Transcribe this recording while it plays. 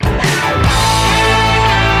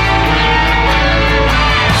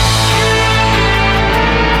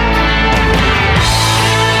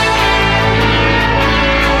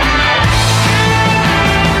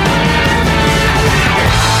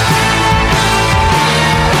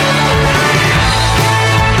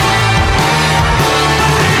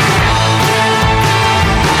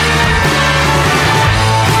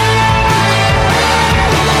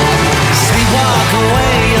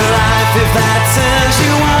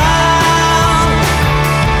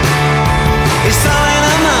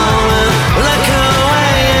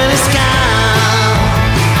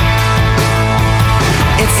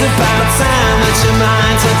Put your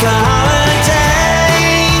mind to the holiday.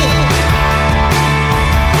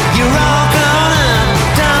 You're all grown up,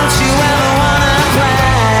 don't you ever wanna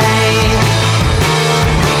play?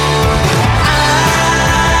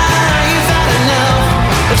 You've had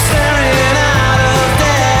enough of staring out of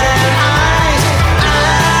dead eyes.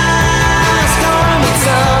 It's gonna be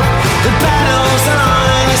tough, the battle's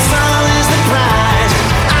on, your soul is the prize.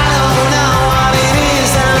 I don't know what it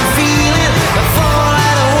is I'm feeling, a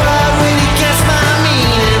four-letter word really gets my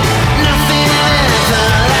meaning. Nothing ever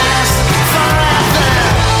lasts forever.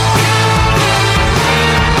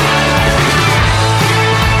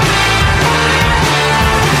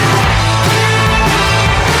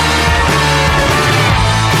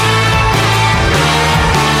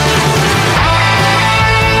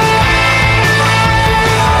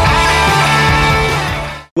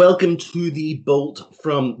 Welcome to the Bolt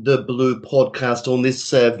from the Blue podcast on this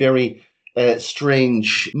very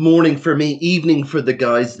strange morning for me, evening for the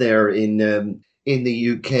guys there in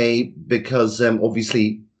the UK, because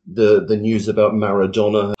obviously the news about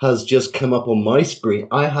Maradona has just come up on my screen.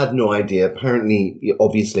 I had no idea. Apparently,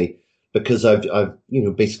 obviously, because I've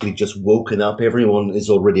basically just woken up. Everyone is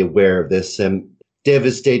already aware of this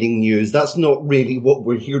devastating news. That's not really what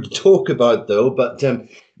we're here to talk about, though. But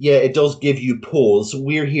yeah, it does give you pause.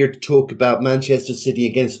 We're here to talk about Manchester City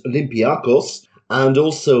against Olympiakos and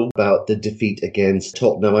also about the defeat against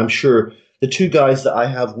Tottenham. I'm sure the two guys that I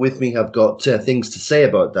have with me have got things to say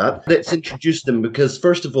about that. Let's introduce them, because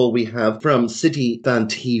first of all, we have from City Fan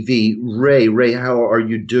TV, Ray. Ray, how are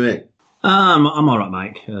you doing? I'm all right,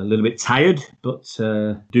 Mike. A little bit tired, but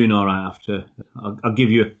doing all right after. I'll give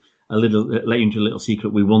you let you into a little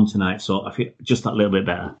secret. We won tonight, so I feel just that little bit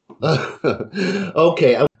better.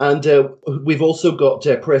 Okay, and we've also got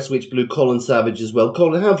Press Switch Blue Colin Savage as well.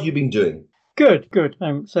 Colin, how have you been doing? Good.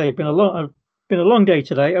 It's been a long day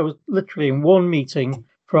today. I was literally in one meeting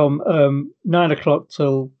from 9 o'clock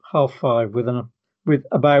till 5:30 with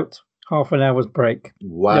about half an hour's break.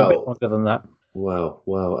 Wow. A little bit longer than that. Wow.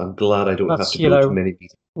 I'm glad I don't have to go to many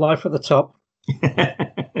meetings. Life at the top.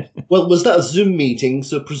 Well, was that a Zoom meeting?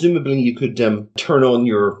 So presumably you could turn on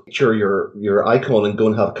your icon and go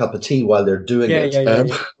and have a cup of tea while they're doing it. Yeah.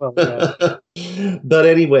 Well, yeah. But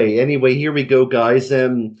anyway, here we go, guys.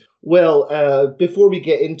 Before we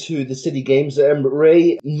get into the City games,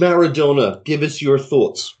 Ray, Maradona, give us your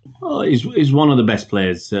thoughts. Oh, he's one of the best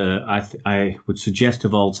players I would suggest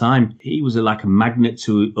of all time. He was like a magnet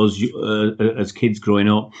to us as kids growing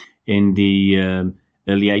up in the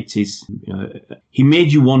early 80s. He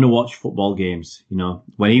made you want to watch football games.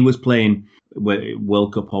 When he was playing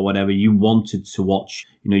World Cup or whatever, you wanted to watch.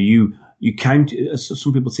 You count.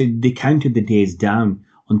 Some people say they counted the days down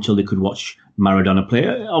until they could watch Maradona play.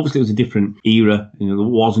 Obviously, it was a different era. There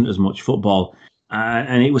wasn't as much football,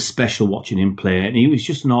 and it was special watching him play. And he was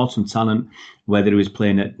just an awesome talent. Whether he was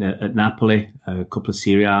playing at Napoli, a couple of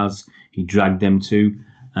Serie A's, he dragged them to.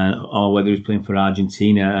 Or whether he was playing for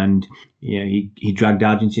Argentina, and he dragged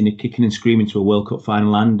Argentina kicking and screaming to a World Cup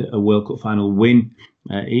final and a World Cup final win.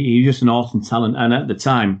 He was just an awesome talent, and at the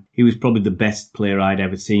time, he was probably the best player I'd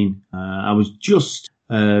ever seen. I was just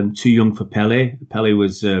too young for Pele. Pele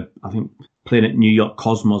was, I think, playing at New York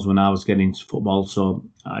Cosmos when I was getting into football, so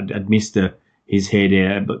I'd missed his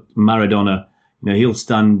heyday. But Maradona, he'll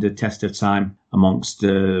stand the test of time amongst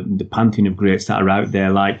the pantheon of greats that are out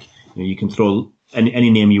there. Like, you can throw any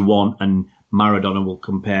name you want, and Maradona will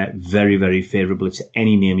compare very, very favourably to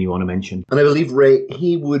any name you want to mention. And I believe, Ray,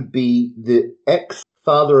 he would be the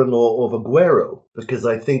ex-father-in-law of Aguero, because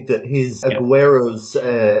I think that Aguero's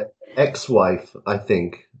ex-wife, I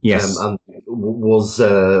think, yes,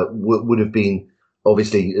 would have been,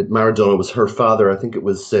 obviously, Maradona was her father. I think it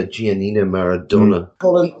was Giannina Maradona.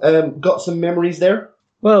 Colin, got some memories there?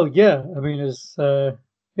 Well, yeah. I mean, as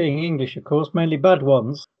being English, of course, mainly bad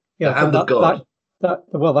ones. Yeah, the hand of God.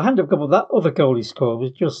 The hand of God, that other goal he scored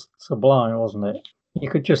was just sublime, wasn't it?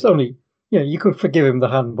 You could just only, you could forgive him the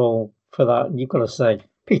handball for that, and you've got to say,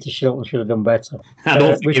 Peter Shilton should have done better. I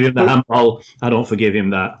don't forgive him the handball. I don't forgive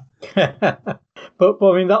him that. but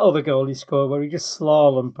I mean, that other goal he scored, where he just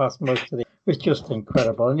slalomed past most of it, was just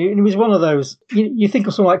incredible. And it was one of those, you think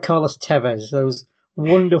of someone like Carlos Tevez, those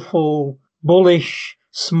wonderful, bullish,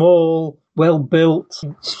 small, well-built,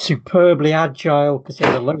 superbly agile, because he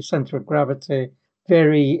had a low centre of gravity,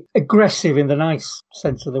 very aggressive in the nice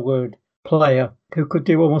sense of the word, player who could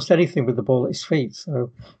do almost anything with the ball at his feet.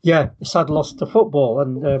 So, yeah, a sad loss to football.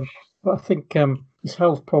 And but I think his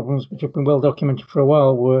health problems, which have been well documented for a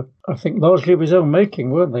while, were, I think, largely of his own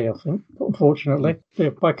making, weren't they, I think, unfortunately.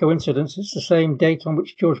 By coincidence, it's the same date on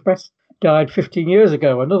which George Best died 15 years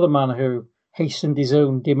ago, another man who hastened his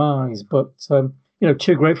own demise. But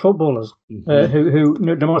two great footballers who,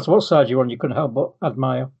 no matter what side you're on, you couldn't help but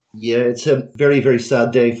admire. Yeah, it's a very, very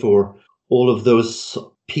sad day for all of those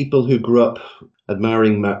people who grew up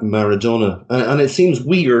admiring Maradona. And it seems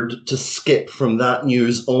weird to skip from that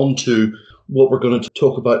news onto what we're going to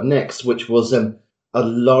talk about next, which was a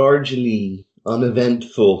largely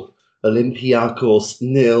uneventful Olympiakos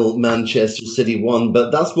 0, Manchester City 1.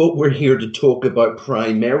 But that's what we're here to talk about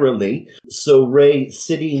primarily. So, Ray,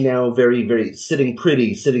 City now sitting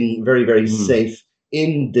very, very safe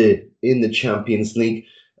in the Champions League.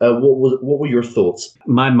 What were your thoughts?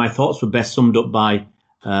 My thoughts were best summed up by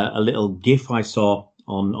a little GIF I saw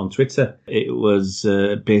on Twitter. It was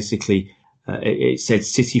basically, it said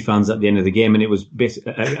City fans at the end of the game, and it was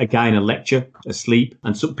a guy in a lecture, asleep,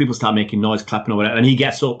 and some people start making noise, clapping or whatever, and he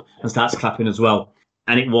gets up and starts clapping as well.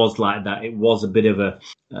 And it was like that. It was a bit of a,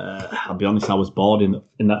 I'll be honest, I was bored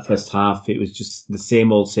in that first half. It was just the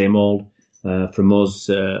same old from us,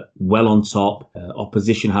 well on top,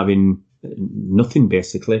 opposition having nothing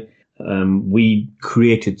basically. We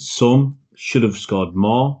created some, should have scored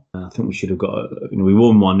more. I think we should have got, we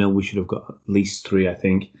won 1-0, we should have got at least 3, I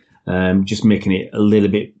think. Just making it a little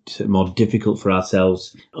bit more difficult for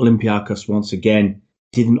ourselves. Olympiakos, once again,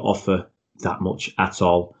 didn't offer that much at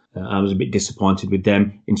all. I was a bit disappointed with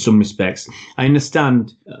them in some respects. I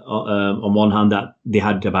understand on one hand that they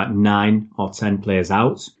had about 9 or 10 players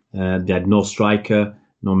out. They had no striker,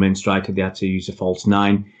 no main striker. They had to use a false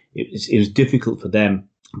 9. It was difficult for them,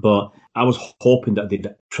 but I was hoping that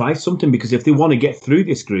they'd try something, because if they want to get through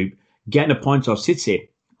this group, getting a point off City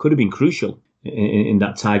could have been crucial in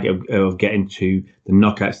that target of getting to the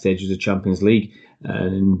knockout stages of the Champions League.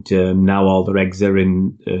 And now all their eggs are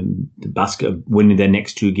in the basket of winning their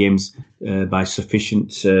next 2 games by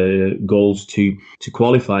sufficient goals to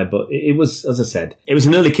qualify. But it was, as I said, it was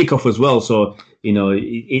an early kickoff as well. So,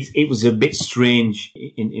 it was a bit strange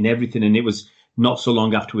in everything. And it was not so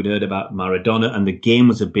long after we'd heard about Maradona, and the game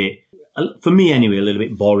was a bit, for me anyway, a little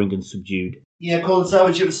bit boring and subdued. Yeah, Colin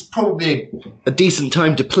Savage, it was probably a decent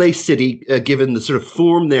time to play City, given the sort of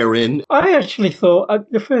form they're in. I actually thought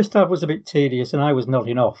the first half was a bit tedious, and I was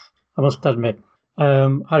nodding off, I must admit.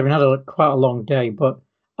 Having had quite a long day, but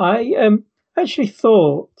I actually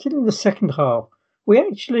thought, in the second half, we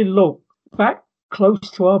actually looked back close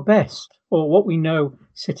to our best, or what we know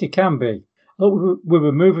City can be. We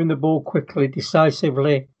were moving the ball quickly,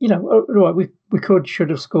 decisively. We should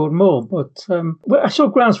have scored more, but I saw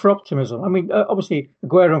grounds for optimism. I mean, obviously,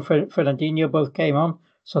 Aguero and Fernandinho both came on,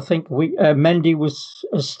 so I think Mendy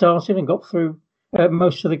has started and got through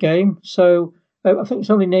most of the game. So I think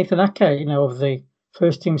it's only Nathan Ake, of the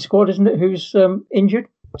first team squad, isn't it, who's injured?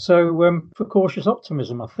 So for cautious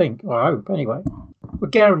optimism, I think, or I hope anyway, we're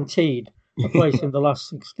guaranteed a place in the last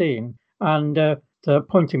 16, and the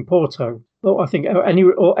point in Porto. Well, I think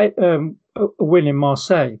a win in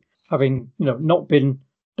Marseille, having not been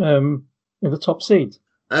in the top seed.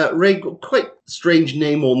 Ray, quite strange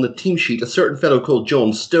name on the team sheet. A certain fellow called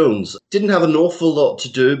John Stones didn't have an awful lot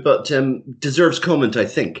to do, but deserves comment, I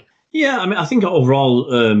think. Yeah, I mean, I think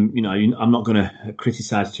overall, I'm not going to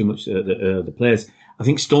criticise too much the players. I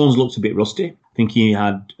think Stones looked a bit rusty. I think he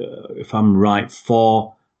had, if I'm right,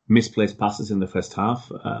 4 misplaced passes in the first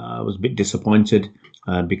half. I was a bit disappointed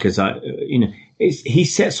because he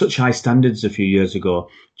set such high standards a few years ago,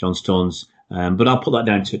 John Stones. But I'll put that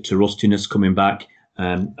down to rustiness coming back.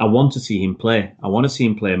 I want to see him play. I want to see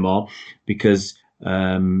him play more, because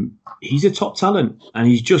he's a top talent, and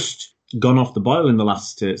he's just gone off the boil in the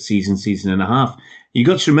last season and a half. You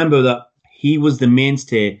got to remember that he was the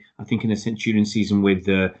mainstay, I think, in the Centurion season with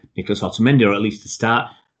Nicolas Otamendi, or at least the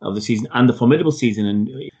start of the season, and the formidable season. And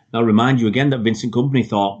I'll remind you again that Vincent Kompany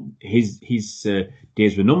thought his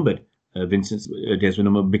days were numbered. Vincent's days were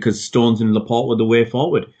numbered because Stones and Laporte were the way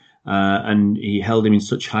forward. And he held him in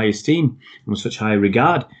such high esteem and with such high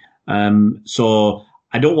regard. So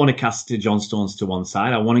I don't want to cast John Stones to one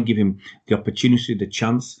side. I want to give him the opportunity, the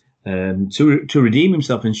chance to redeem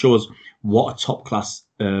himself and show us what a top-class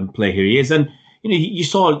player he is. And you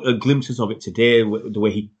saw glimpses of it today, the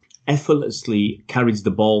way he effortlessly carries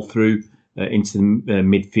the ball through into the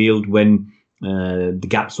midfield when the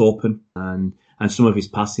gap's open, and some of his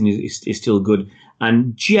passing is still good.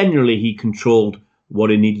 And generally, he controlled what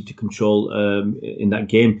he needed to control in that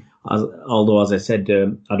game. Although, as I said,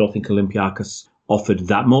 I don't think Olympiakos offered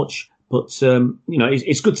that much. But,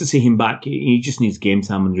 it's good to see him back. He just needs game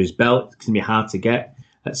time under his belt. It's going to be hard to get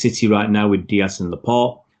at City right now with Diaz and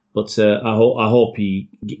Laporte. But I hope he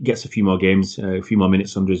gets a few more games, a few more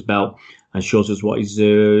minutes under his belt, and shows us what he's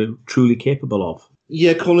truly capable of.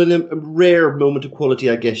 Yeah, Colin, a rare moment of quality,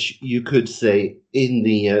 I guess you could say, in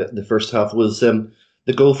the first half was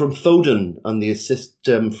the goal from Foden and the assist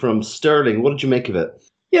from Sterling. What did you make of it?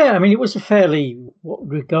 Yeah, I mean, it was what we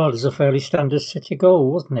regard as a fairly standard City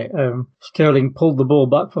goal, wasn't it? Sterling pulled the ball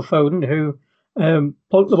back for Foden, who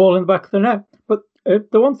poked the ball in the back of the net. But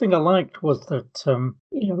the one thing I liked was that,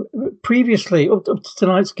 previously, up to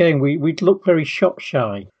tonight's game, we'd looked very shot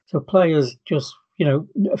shy. So players just,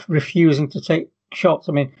 refusing to take shots.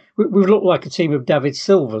 I mean, we looked like a team of David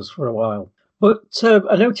Silvas for a while. But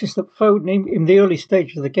I noticed that Foden, in the early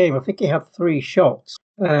stages of the game, I think he had 3 shots.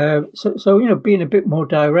 So being a bit more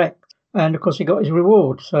direct, and of course he got his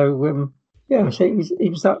reward. So so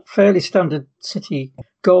it was that fairly standard City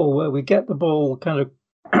goal where we get the ball kind of,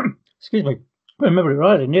 excuse me, remember it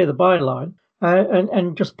rightly, near the byline,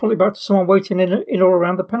 and just pull it back to someone waiting in or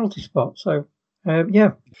around the penalty spot. So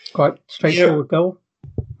quite straightforward goal.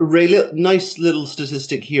 Ray, nice little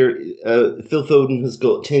statistic here. Phil Foden has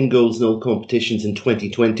got 10 goals in all competitions in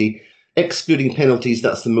 2020. Excluding penalties,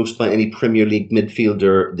 that's the most by any Premier League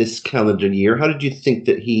midfielder this calendar year. How did you think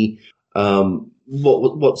that he,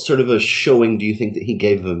 what sort of a showing do you think that he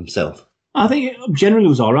gave of himself? I think generally it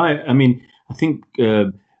was all right. I mean, I think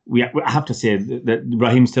we have to say that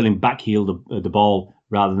Raheem Sterling backheeled the ball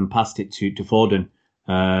rather than passed it to Foden.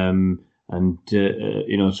 And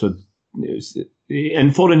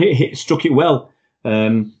Foden struck it well.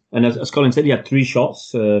 And as Colin said, he had 3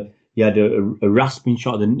 shots. He had a rasping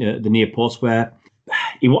shot at the near post where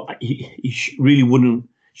he really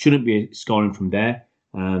shouldn't be scoring from there.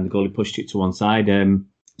 And the goalie pushed it to one side.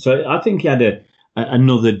 So I think he had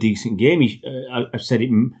another decent game. I've said it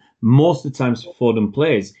most of the times Foden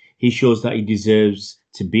plays, he shows that he deserves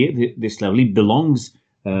to be at this level. He belongs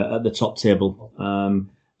at the top table.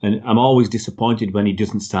 And I'm always disappointed when he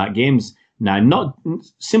doesn't start games. Now, not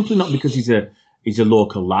because he's a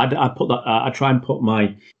local lad. I try and put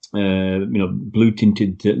my blue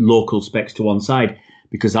tinted local specs to one side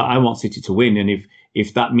because I want City to win. And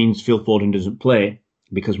if that means Phil Foden doesn't play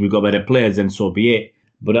because we've got better players, then so be it.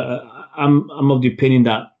 But I'm of the opinion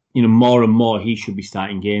that more and more he should be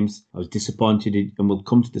starting games. I was disappointed, and we'll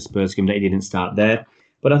come to the Spurs game that he didn't start there.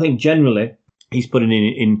 But I think generally he's putting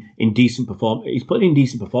in decent He's putting in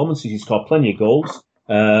decent performances. He's scored plenty of goals.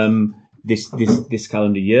 This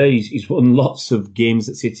calendar year, he's won lots of games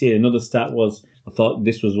at City. Another stat was, I thought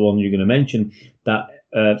this was one you're going to mention, that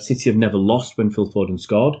City have never lost when Phil Foden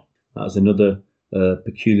scored. That was another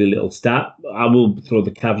peculiar little stat. I will throw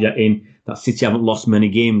the caveat in that City haven't lost many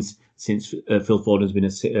games since Phil Foden's been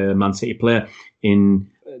a Man City player in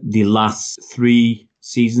the last 3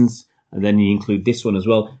 seasons. And then you include this one as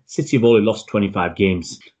well. City have only lost 25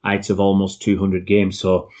 games out of almost 200 games.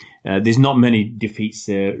 So there's not many defeats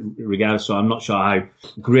regardless. So I'm not sure how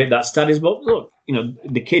great that stat is. But look,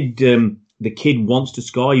 the kid wants to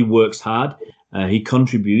score. He works hard. He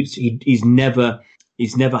contributes. He's never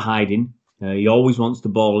hiding. He always wants the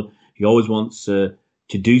ball. He always wants to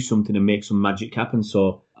do something and make some magic happen.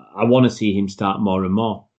 So I want to see him start more and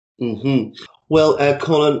more. Mm-hmm. Well,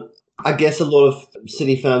 Colin, I guess a lot of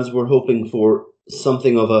City fans were hoping for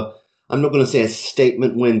something of I'm not going to say a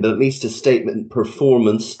statement win, but at least a statement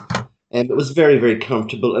performance. And it was very, very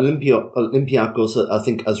comfortable. Olympiakos, I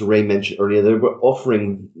think, as Ray mentioned earlier, they were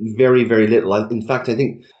offering very, very little. In fact, I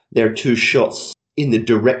think their 2 shots in the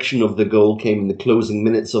direction of the goal came in the closing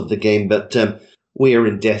minutes of the game. But we are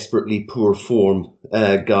in desperately poor form,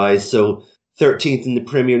 guys. So 13th in the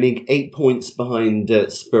Premier League, 8 points behind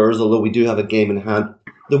Spurs, although we do have a game in hand.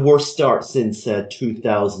 The worst start since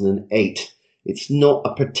 2008. It's not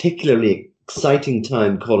a particularly exciting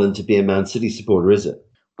time, Colin, to be a Man City supporter, is it?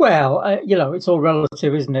 Well, it's all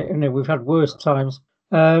relative, isn't it? We've had worse times.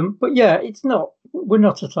 But yeah, it's not. We're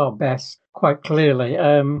not at our best, quite clearly.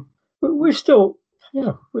 But we're still,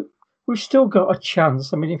 we've still got a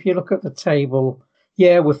chance. I mean, if you look at the table,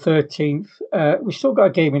 we're 13th. We've still got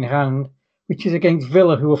a game in hand, which is against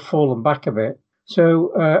Villa, who have fallen back a bit.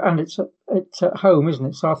 So, and it's at home, isn't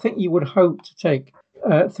it? So I think you would hope to take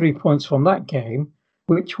 3 points from that game,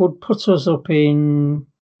 which would put us up in,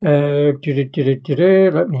 let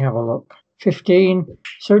me have a look, 15.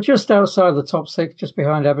 So just outside the top 6, just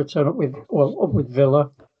behind Everton, up with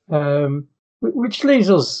Villa, which leaves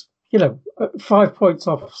us, 5 points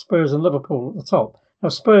off Spurs and Liverpool at the top. Now,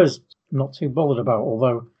 Spurs, I'm not too bothered about,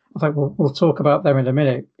 although I think we'll talk about them in a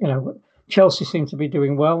minute, Chelsea seem to be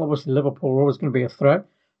doing well. Obviously, Liverpool are always going to be a threat.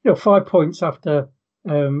 5 points after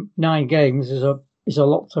 9 games is a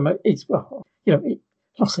lot to make. It's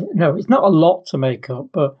it's not a lot to make up,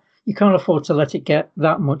 but you can't afford to let it get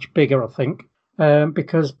that much bigger, I think.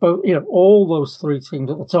 because both, all those three teams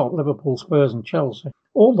at the top, Liverpool, Spurs, and Chelsea,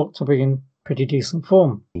 all look to be in pretty decent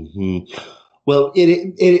form. Mm-hmm. Well,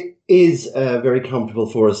 it is very comfortable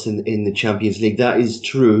for us in the Champions League. That is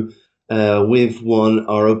true. We've won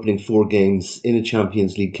our opening 4 games in a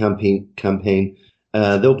Champions League campaign.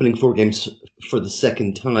 The opening 4 games for the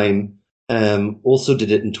second time. Also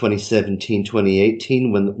did it in 2017,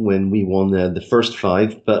 2018 when we won the first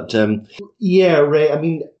 5. But Ray, I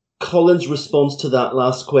mean, Colin's response to that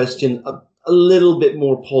last question, a little bit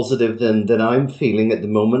more positive than I'm feeling at the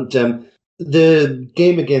moment. The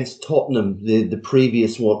game against Tottenham, the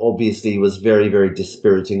previous one, obviously was very, very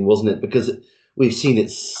dispiriting, wasn't it? Because we've seen it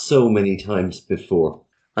so many times before.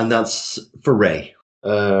 And that's for Ray.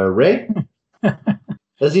 Ray?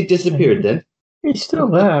 Has he disappeared then? He's still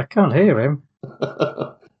there. I can't hear him.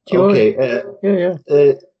 Okay.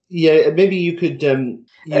 Yeah. Maybe you could.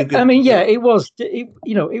 I mean, yeah, it was.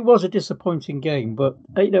 It was a disappointing game, but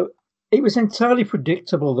it was entirely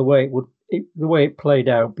predictable the way it played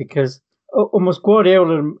out, because almost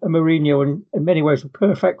Guardiola and Mourinho in many ways were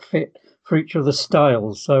perfect fit for each other's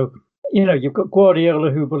styles. So you've got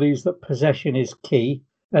Guardiola, who believes that possession is key,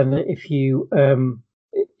 and that if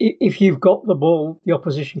you've got the ball, the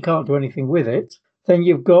opposition can't do anything with it. Then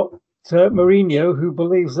you've got Mourinho, who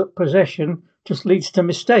believes that possession just leads to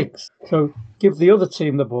mistakes. So give the other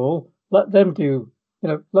team the ball, let them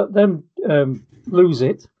lose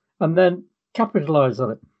it, and then capitalise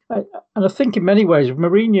on it. And I think in many ways,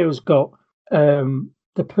 Mourinho's got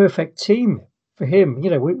the perfect team for him.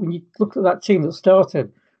 When you look at that team that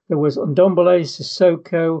started, there was Ndombele,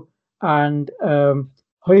 Sissoko, and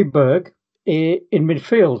Højbjerg in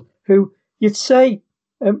midfield, who you'd say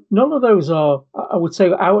none of those are, I would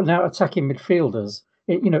say, out and out attacking midfielders.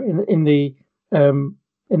 In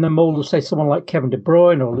the mould of, say, someone like Kevin De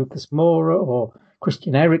Bruyne or Lucas Moura or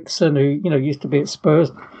Christian Eriksen, who used to be at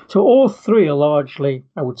Spurs. So all three are largely,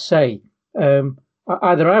 I would say,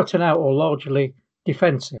 either out and out or largely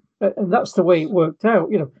defensive, and that's the way it worked out.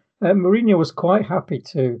 Mourinho was quite happy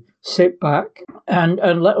to sit back and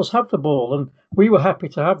let us have the ball, and we were happy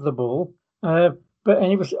to have the ball. But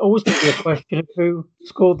it was always going to be a question of who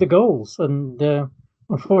scored the goals, and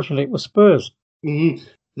unfortunately, it was Spurs. Mm-hmm.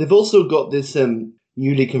 They've also got this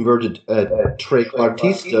newly converted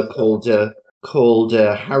trequartista called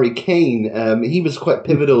Harry Kane. He was quite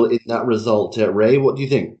pivotal in that result. Ray, what do you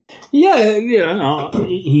think? Yeah,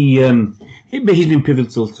 he's been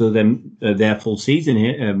pivotal to them their full season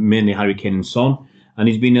here, mainly Harry Kane and Son, and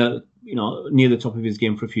he's been near the top of his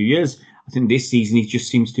game for a few years. I think this season he just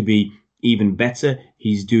seems to be even better.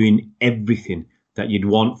 He's doing everything that you'd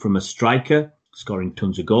want from a striker, scoring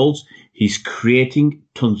tons of goals. He's creating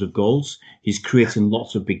tons of goals. He's creating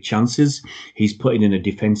lots of big chances. He's putting in a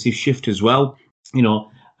defensive shift as well. He's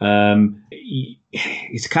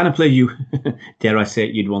the kind of player you, dare I say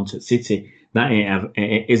it, you'd want at City. That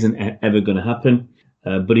isn't ever going to happen.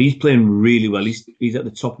 But he's playing really well. He's at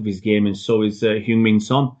the top of his game, and so is Heung-min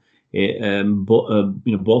Son. Both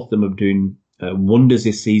of them are doing wonders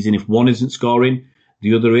this season. If one isn't scoring,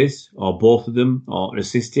 the other is, or both of them are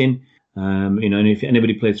assisting. And if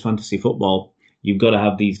anybody plays fantasy football, you've got to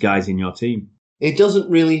have these guys in your team. It doesn't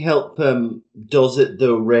really help, does it,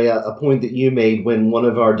 though, Ray? A point that you made when one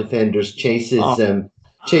of our defenders chases into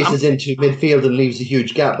midfield and leaves a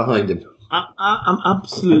huge gap behind him. I'm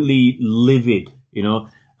absolutely livid.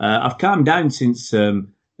 I've calmed down since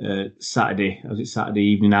Saturday. Was it Saturday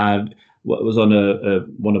evening? I was on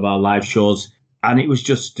one of our live shows, and it was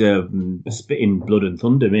just spitting blood and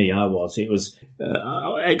thunder. I was. It was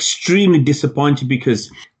extremely disappointed because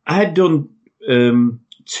I had done 2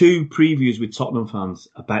 previews with Tottenham fans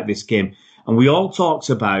about this game, and we all talked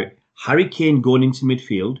about Harry Kane going into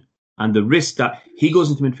midfield and the risk that he goes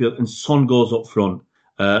into midfield and Son goes up front,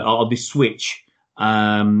 or the switch.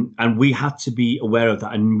 And we had to be aware of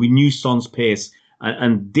that, and we knew Son's pace,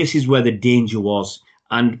 and this is where the danger was.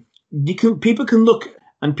 And people can look,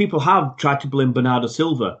 and people have tried to blame Bernardo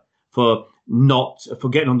Silva for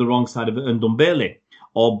getting on the wrong side of Ndombele,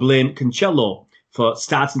 or blame Cancelo for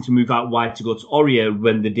starting to move out wide to go to Aurier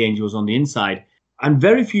when the danger was on the inside. And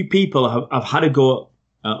very few people have had a go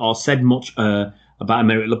or said much about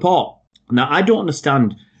Aymeric Laporte. Now, I don't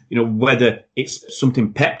understand, whether it's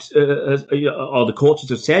something Pep or the coaches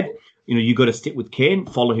have said, you got to stick with Kane,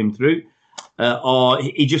 follow him through, or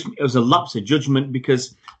it was a lapse of judgment,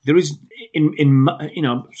 because there is,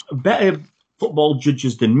 better football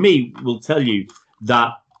judges than me will tell you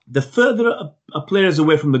that the further a player is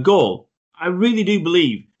away from the goal, I really do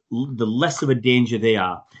believe the less of a danger they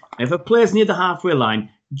are. If a player's near the halfway line,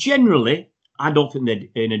 generally, I don't think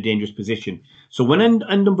they're in a dangerous position. So when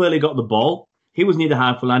Ndombele got the ball, He was near the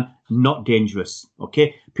halfway line, not dangerous.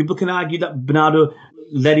 Okay, people can argue that Bernardo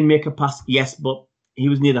let him make a pass. Yes, but he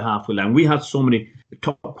was near the halfway line. We had so many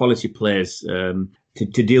top quality players to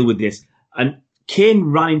deal with this, and Kane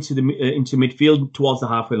ran into midfield towards the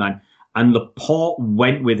halfway line, and Laporte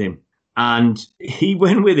went with him, and he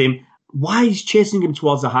went with him. Why he's chasing him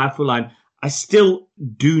towards the halfway line, I still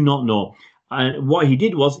do not know. And what he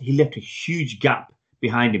did was he left a huge gap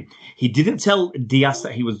behind him. He didn't tell Diaz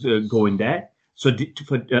that he was going there,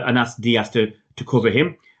 and asked Diaz to cover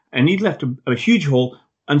him, and he left a huge hole,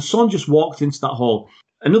 and Son just walked into that hole.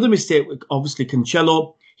 Another mistake, obviously,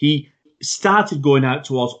 Cancelo, he started going out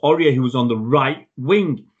towards Aurier, who was on the right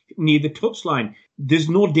wing near the touchline. There's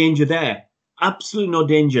no danger there. Absolutely no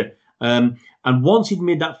danger. And once he'd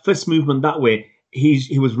made that first movement that way,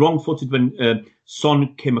 he was wrong-footed when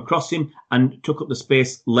Son came across him and took up the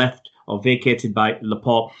space left or vacated by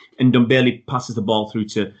Laporte. And Ndombele passes the ball through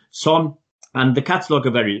to Son. And the catalogue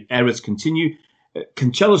of errors continue.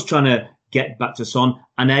 Cancelo's trying to get back to Son,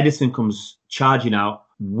 and Edison comes charging out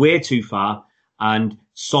way too far, and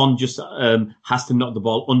Son just has to knock the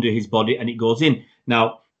ball under his body, and it goes in.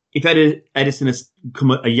 Now, if Edison has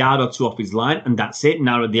come a yard or two off his line, and that's it,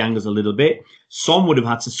 narrowed the angles a little bit, Son would have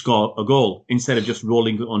had to score a goal instead of just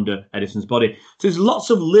rolling it under Edison's body. So there's lots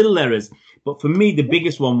of little errors, but for me, the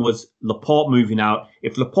biggest one was Laporte moving out.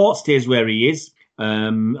 If Laporte stays where he is,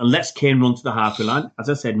 and lets Kane run to the halfway line, as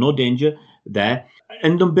I said, no danger there.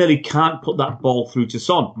 And Ndombele can't put that ball through to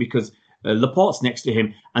Son because Laporte's next to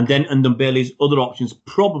him. And then Ndombele's other options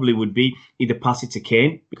probably would be either pass it to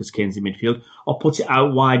Kane, because Kane's in midfield, or put it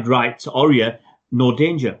out wide right to Aurier, no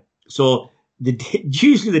danger. So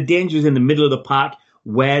usually the danger is in the middle of the park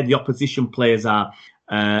where the opposition players are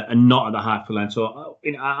and not at the halfway line. So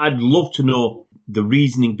I'd love to know the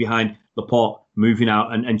reasoning behind Laporte moving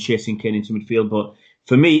out and chasing Kane into midfield. But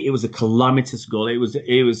for me, it was a calamitous goal. It was a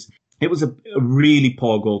really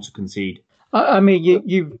poor goal to concede. I mean,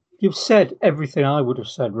 you've said everything I would have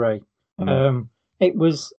said, Ray. It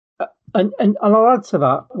was, and I'll add to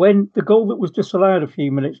that, when the goal that was disallowed a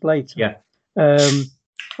few minutes later.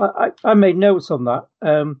 I made notes on that.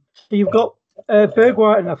 So you've got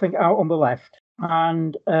Bergwijn, I think, out on the left,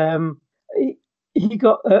 and he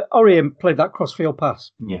got Aurier played that crossfield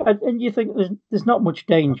pass, and you think there's not much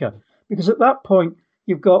danger, because at that point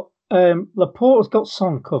you've got Laporte's got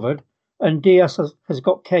Son covered, and Diaz has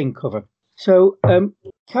got Kane covered. So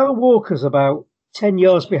Kyle Walker's about 10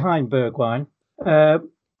 yards behind Bergwijn,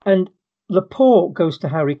 and Laporte goes to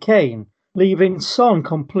Harry Kane, leaving Son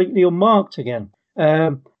completely unmarked again,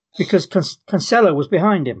 because Cancelo was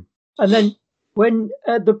behind him. And then when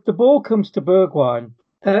the ball comes to Bergwijn,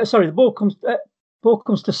 the ball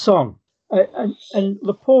comes to Son, and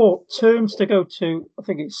Laporte turns to go to, I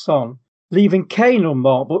think it's Son, leaving Kane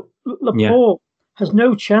unmarked, but Laporte has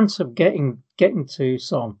no chance of getting to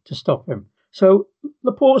Son to stop him. So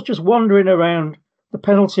Laporte's just wandering around the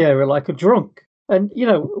penalty area like a drunk. And,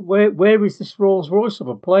 where is this Rolls Royce of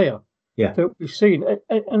a player that we've seen?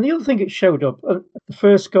 And the other thing it showed up, the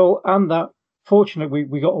first goal and that, fortunately,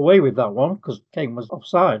 we got away with that one because Kane was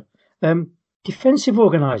offside. Defensive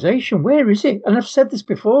organisation, where is it? And I've said this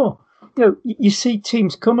before. You see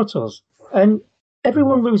teams come at us and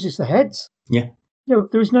everyone loses their heads. Yeah.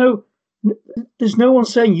 There's no one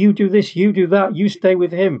saying, you do this, you do that, you stay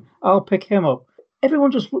with him, I'll pick him up.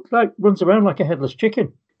 Everyone just runs around like a headless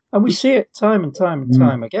chicken. And we see it time and time and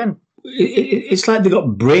time again. It's like they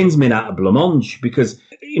got brains made out of blancmange, because,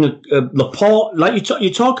 Laporte, like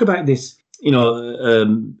you talk about this,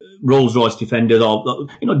 Rolls Royce defenders, or,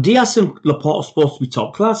 Diaz and Laporte are supposed to be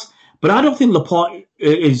top class. But I don't think Laporte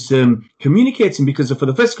is communicating, because for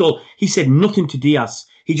the first goal, he said nothing to Diaz.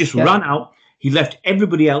 He just ran out. He left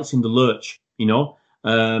everybody else in the lurch,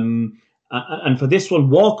 And for this one,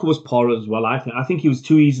 Walker was poor as well, I think. I think he was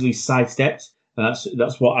too easily sidestepped.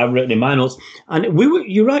 That's what I've written in my notes. And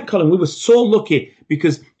you're right, Colin, we were so lucky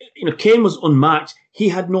because, Kane was unmarked. He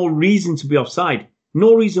had no reason to be offside,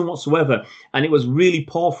 no reason whatsoever. And it was really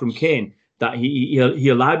poor from Kane that he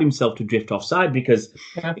allowed himself to drift offside, because,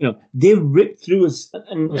 they ripped through us.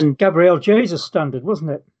 And Gabriel Jesus standard,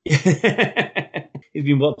 wasn't it? He's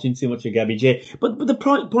been watching too much of Gabby J. But the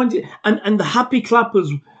point is, and the happy clappers,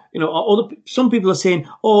 some people are saying,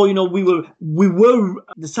 we were,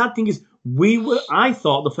 the sad thing is, I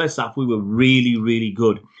thought the first half we were really, really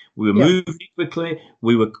good. We were moving quickly.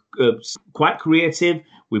 We were quite creative.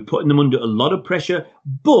 We were putting them under a lot of pressure.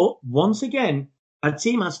 But once again, our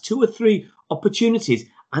team has 2 or 3 opportunities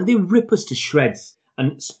and they rip us to shreds.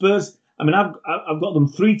 And Spurs, I've got them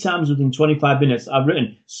 3 times within 25 minutes. I've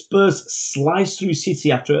written Spurs slice through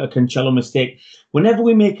City after a Cancelo mistake. Whenever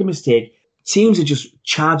we make a mistake, teams are just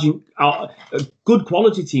charging out. Good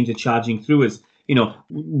quality teams are charging through us. You know,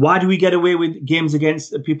 why do we get away with games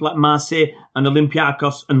against people like Marseille and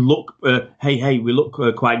Olympiakos and look, hey, we look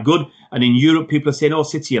quite good? And in Europe, people are saying, oh,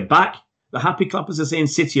 City are back. The happy clappers are saying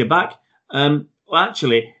City are back. Well,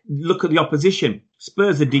 actually, look at the opposition.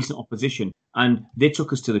 Spurs are decent opposition, and they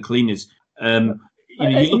took us to the cleaners.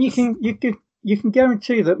 You can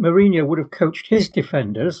guarantee that Mourinho would have coached his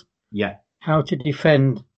defenders how to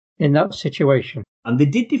defend in that situation. And they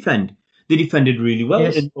did defend. They defended really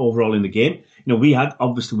well overall in the game. You know, we had,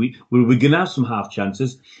 obviously, we were going to have some half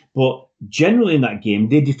chances, but generally in that game,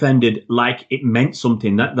 they defended like it meant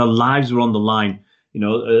something, that their lives were on the line. You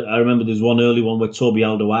know, I remember there's one early one where Toby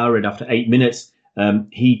Alderweireld, after 8 minutes,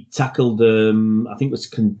 he tackled, I think it was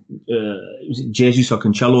Jesus or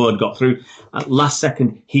Cancelo had got through. At last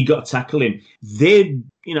second, he got tackling. They,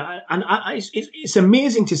 you know, and it's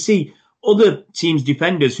amazing to see other teams'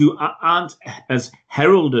 defenders who aren't as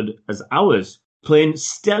heralded as ours playing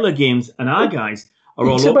stellar games, and our guys are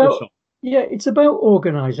all over the shop. Yeah, it's about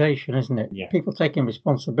organisation, isn't it? Yeah. People taking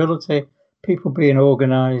responsibility, people being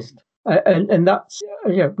organised. And that's,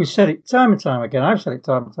 we said it time and time again. I've said it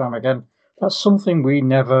time and time again. That's something we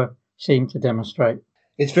never seem to demonstrate.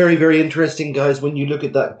 It's very, very interesting, guys, when you look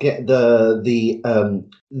at that,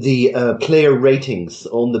 the player ratings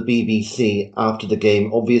on the BBC after the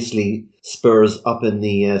game. Obviously, Spurs up in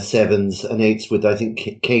the 7s and 8s with, I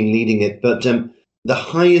think, Kane leading it. But the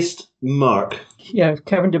highest mark... Yeah,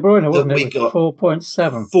 Kevin De Bruyne, wasn't it?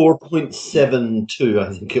 4.7. 4.72,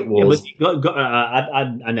 I think it was. Yeah, but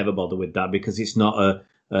I never bother with that because it's not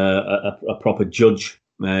a proper judge.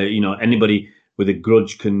 You know, anybody with a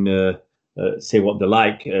grudge can... say what they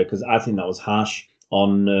like, because I think that was harsh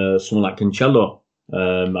on someone like Cancelo.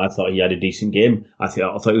 I thought he had a decent game. I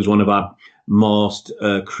thought he was one of our most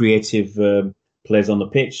creative players on the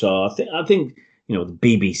pitch. So I think you know, the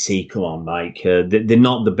BBC. Come on, Mike. They're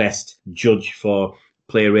not the best judge for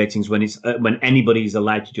player ratings when it's when anybody's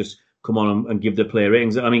allowed to just come on and give their player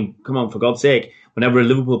ratings. I mean, come on, for God's sake. Whenever a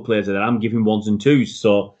Liverpool player's there, I'm giving 1s and 2s.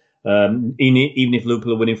 So even if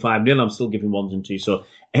Liverpool are winning 5-0, I'm still giving 1s and 2s. So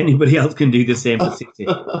anybody else can do the same for City.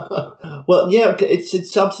 Well, yeah,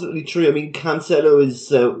 it's absolutely true. I mean, Cancelo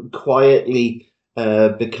is quietly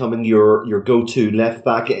becoming your go-to left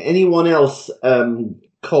back. Anyone else,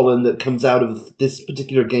 Colin, that comes out of this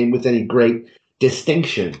particular game with any great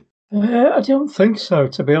distinction? I don't think so,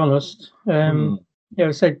 to be honest. So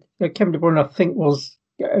Kevin De Bruyne, I think, was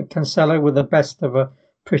Cancelo with the best of a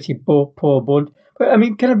pretty poor bunt. But I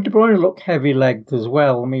mean, Kevin De Bruyne looked heavy-legged as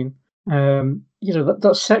well. I mean,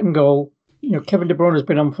 that second goal, Kevin De Bruyne has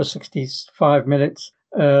been on for 65 minutes.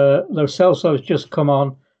 Lo Celso has just come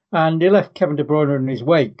on, and he left Kevin De Bruyne in his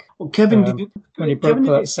wake. Well, Kevin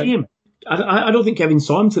didn't see him. I don't think Kevin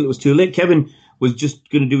saw him till it was too late. Kevin was just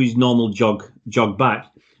going to do his normal jog back,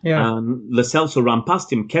 and Lo Celso ran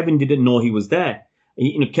past him. Kevin didn't know he was there.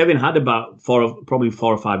 Kevin had about probably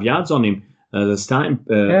 4 or 5 yards on him, the starting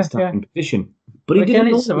position. But again,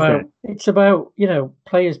 it's about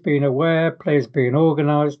players being aware, players being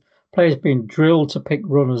organised, players being drilled to pick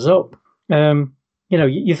runners up.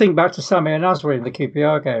 You think back to Samir Nasri in the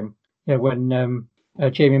QPR game, when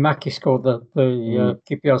Jamie Mackey scored the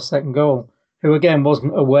QPR second goal, who again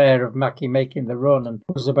wasn't aware of Mackey making the run and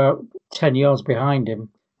was about 10 yards behind him.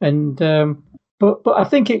 And but I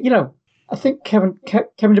think Kevin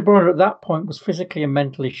De Bruyne at that point was physically and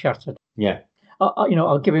mentally shattered. Yeah.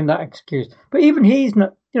 I'll give him that excuse. But even he's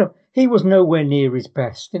not, he was nowhere near his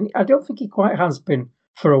best. And I don't think he quite has been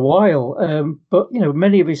for a while. But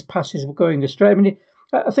many of his passes were going astray. I mean,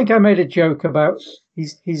 I think I made a joke about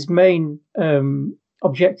his main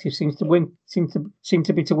objective seems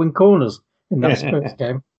to be to win corners in that Spurs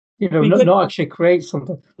game. Not actually create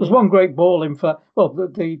something. There's one great ball in for,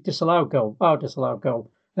 the disallowed goal, our disallowed goal.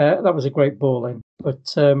 That was a great ball in.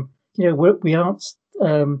 But,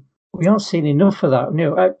 we aren't seeing enough of that.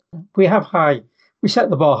 We set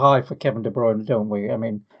the bar high for Kevin De Bruyne, don't we? I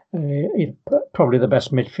mean, probably the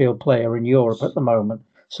best midfield player in Europe at the moment.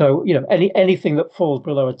 So, anything that falls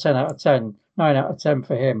below a 10 out of 10, 9 out of 10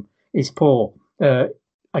 for him is poor, I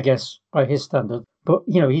guess, by his standard. But,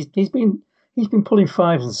 he's been pulling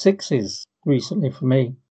 5s and 6s recently for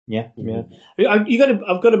me. Yeah.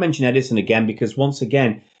 I've got to mention Edison again, because once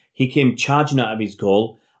again, he came charging out of his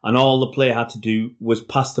goal, and all the player had to do was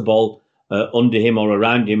pass the ball under him or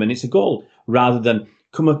around him, and it's a goal, rather than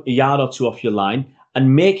come a yard or two off your line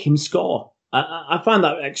and make him score. I find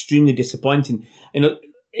that extremely disappointing.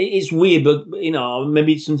 It's weird, but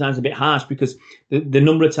maybe it's sometimes a bit harsh, because the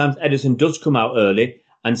number of times Edison does come out early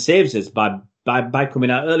and saves us by by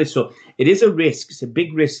coming out early. So it is a risk. It's a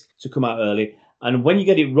big risk to come out early. And when you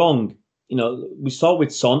get it wrong, we saw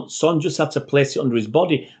with Son. Son just had to place it under his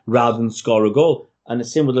body rather than score a goal. And the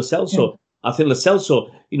same with Lo Celso. Yeah. I think Lo Celso,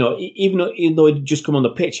 even though he'd just come on the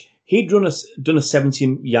pitch, he'd done a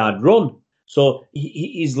 17-yard run. So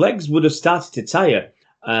his legs would have started to tire.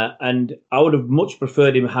 And I would have much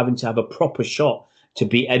preferred him having to have a proper shot to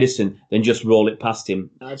beat Edison than just roll it past him.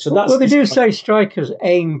 Well, they do say strikers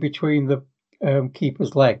aim between the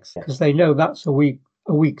keeper's legs because they know that's a weak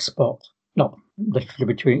spot. Not literally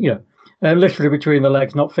between, literally between the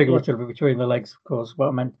legs, not figuratively between the legs, of course.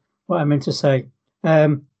 What I meant to say.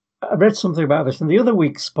 I read something about this, and the other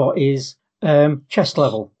weak spot is chest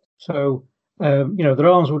level. So, their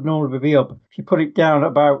arms would normally be up. If you put it down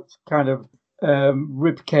about kind of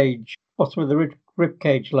rib cage, bottom of the rib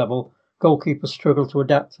cage level, goalkeepers struggle to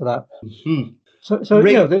adapt to that. Mm-hmm. So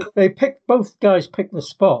they both guys picked the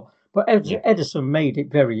spot, but Edison made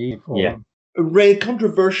it very easy for them. Ray,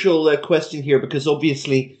 controversial question here, because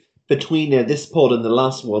obviously between this pod and the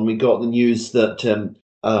last one, we got the news that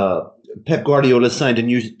Pep Guardiola signed a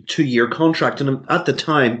new 2-year contract. And at the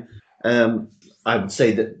time, I would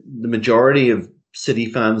say that the majority of City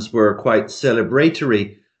fans were quite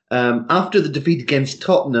celebratory. After the defeat against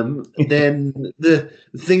Tottenham, then the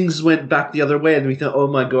things went back the other way, and we thought, oh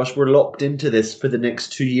my gosh, we're locked into this for the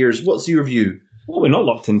next 2 years. What's your view? Well, we're not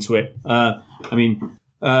locked into it.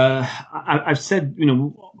 I've said,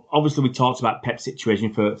 obviously we talked about Pep's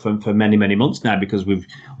situation for many, many months now, because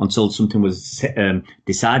until something was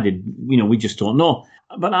decided, we just don't know.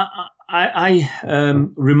 But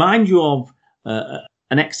I remind you of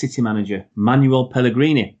an ex-City manager, Manuel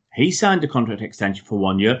Pellegrini. He signed a contract extension for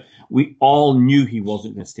 1 year. We all knew he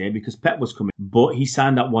wasn't going to stay because Pep was coming, but he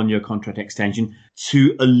signed that 1 year contract extension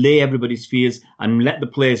to allay everybody's fears and let the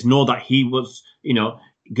players know that he was,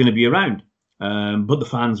 going to be around. But the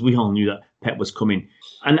fans, we all knew that Pep was coming.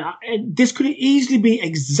 And this could easily be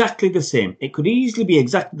exactly the same. It could easily be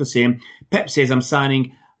exactly the same. Pep says, I'm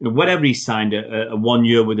signing whatever he signed, a 1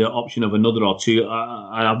 year with the option of another or two.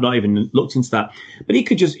 I've not even looked into that. But he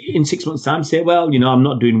could just, in 6 months' time, say, well, I'm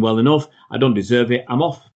not doing well enough. I don't deserve it. I'm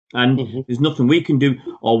off. And there's nothing we can do.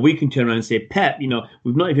 Or we can turn around and say, Pep,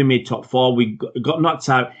 we've not even made top 4. We got knocked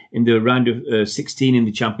out in the round of 16 in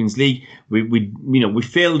the Champions League. We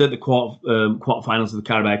failed at the quarterfinals of the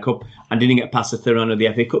Carabao Cup and didn't get past the third round of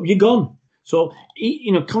the FA Cup. You're gone. So,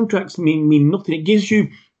 contracts mean nothing. It gives you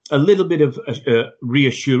a little bit of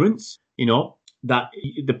reassurance, that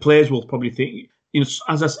the players will probably think,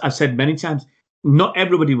 as I've said many times, not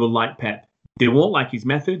everybody will like Pep. They won't like his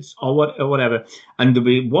methods or whatever. And there'll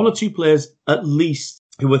be one or two players at least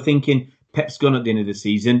who are thinking Pep's gone at the end of the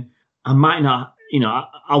season. I might not,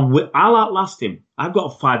 I'll outlast him. I've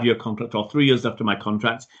got a 5-year contract or 3 years after my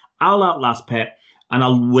contract. I'll outlast Pep and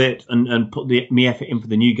I'll wait and put my effort in for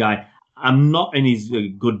the new guy. I'm not in his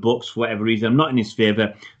good books for whatever reason. I'm not in his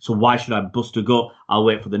favour. So why should I bust a gut? I'll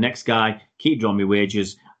wait for the next guy, keep drawing my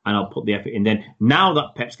wages, and I'll put the effort in. Then now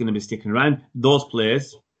that Pep's going to be sticking around, those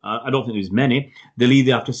players, I don't think there's many, they'll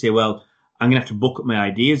either have to say, well, I'm going to have to book up my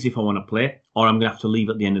ideas if I want to play, or I'm going to have to leave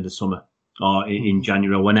at the end of the summer or in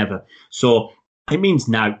January or whenever. So it means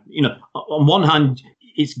now, on one hand,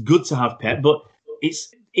 it's good to have Pep, but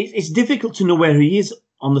it's difficult to know where he is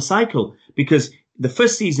on the cycle, because the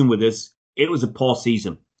first season with us, it was a poor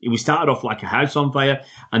season. We started off like a house on fire,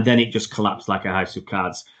 and then it just collapsed like a house of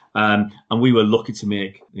cards. And we were lucky to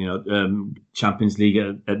make, Champions League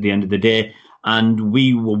at the end of the day, and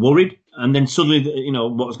we were worried. And then suddenly,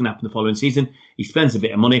 what was going to happen the following season? He spends a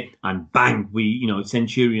bit of money, and bang, we,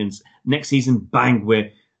 Centurions. Next season, bang,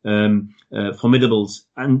 we're Formidables.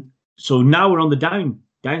 And so now we're on the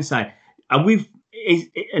downside. And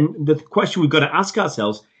the question we've got to ask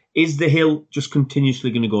ourselves, is the hill just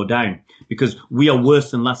continuously going to go down? Because we are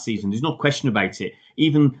worse than last season. There's no question about it.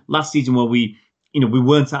 Even last season where we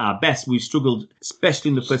weren't at our best, we struggled, especially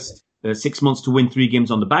in the first 6 months, to win 3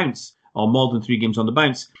 games on the bounce, or more than 3 games on the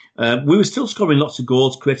bounce. We were still scoring lots of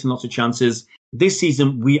goals, creating lots of chances. This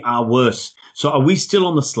season, we are worse. So are we still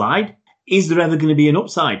on the slide? Is there ever going to be an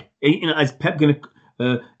upside? Is Pep going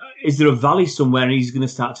to... is there a valley somewhere and he's going to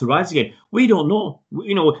start to rise again? We don't know.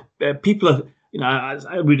 People are...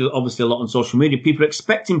 I read obviously a lot on social media. People are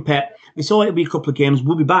expecting Pep. They say, it'll be a couple of games.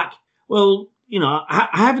 We'll be back. Well, I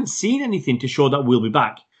haven't seen anything to show that we'll be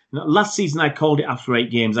back. Last season, I called it after 8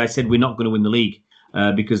 games. I said we're not going to win the league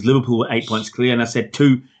because Liverpool were 8 points clear. And I said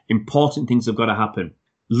 2 important things have got to happen.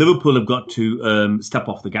 Liverpool have got to step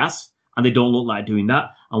off the gas, and they don't look like doing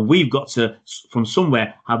that. And we've got to, from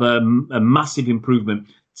somewhere, have a massive improvement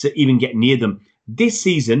to even get near them. This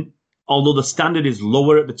season, although the standard is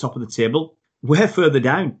lower at the top of the table, we're further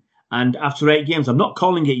down. And after 8 games, I'm not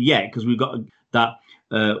calling it yet because we've got that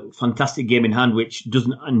fantastic game in hand, which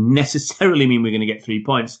doesn't necessarily mean we're going to get 3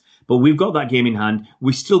 points. But we've got that game in hand.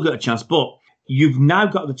 We still got a chance. But you've now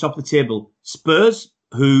got at the top of the table Spurs,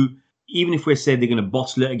 who, even if we say they're going to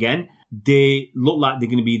bottle it again, they look like they're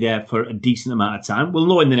going to be there for a decent amount of time. We'll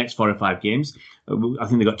know in the next 4 or 5 games. I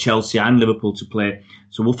think they've got Chelsea and Liverpool to play.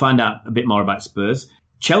 So we'll find out a bit more about Spurs.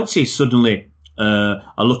 Chelsea suddenly are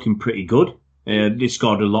looking pretty good. They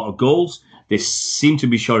scored a lot of goals. They seem to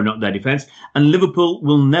be shoring up their defence. And Liverpool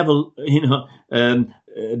will never,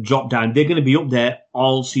 drop down. They're going to be up there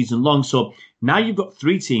all season long. So now you've got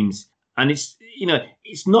 3 teams, and it's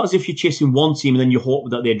not as if you're chasing one team and then you hope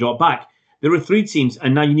that they drop back. There are 3 teams,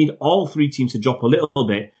 and now you need all 3 teams to drop a little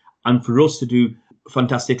bit, and for us to do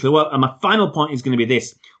fantastically well. And my final point is going to be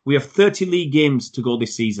this: we have 30 league games to go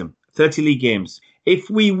this season. 30 league games. If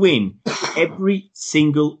we win every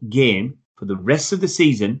single game for the rest of the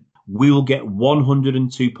season, we will get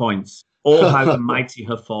 102 points. Oh, how the mighty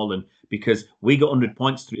have fallen, because we got 100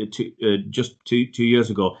 points just two years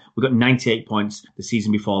ago. We got 98 points the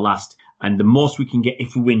season before last. And the most we can get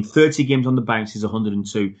if we win 30 games on the bounce is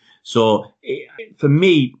 102. So for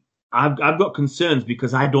me, I've got concerns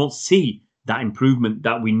because I don't see that improvement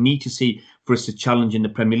that we need to see for us to challenge in the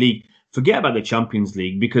Premier League. Forget about the Champions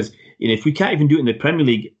League, because if we can't even do it in the Premier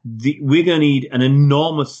League, we're going to need an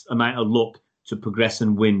enormous amount of luck to progress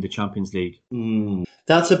and win the Champions League.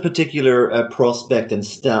 That's a particular prospect and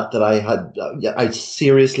stat that I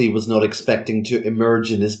seriously was not expecting to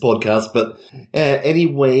emerge in this podcast. But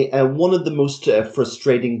anyway, one of the most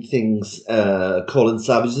frustrating things, Colin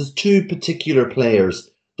Savage, is 2 particular players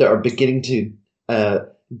that are beginning to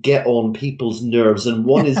get on people's nerves. And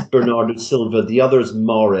one is Bernardo Silva, the other is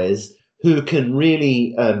Mahrez, who can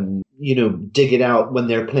really, dig it out when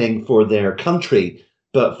they're playing for their country.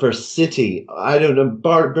 But for City, I don't know.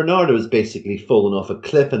 Bernardo is basically fallen off a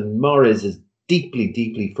cliff, and Mahrez is deeply,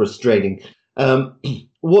 deeply frustrating.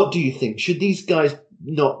 What do you think? Should these guys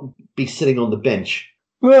not be sitting on the bench?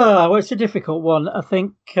 Well, it's a difficult one. I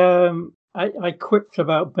think I quipped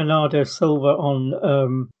about Bernardo Silva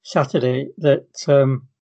on Saturday that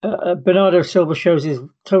Bernardo Silva shows his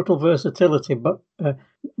total versatility, but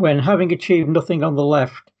when having achieved nothing on the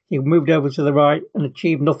left, he moved over to the right and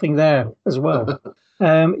achieved nothing there as well.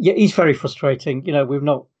 He's very frustrating. We've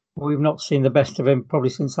not seen the best of him probably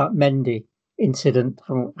since that Mendy incident,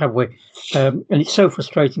 have we? And it's so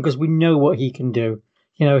frustrating because we know what he can do.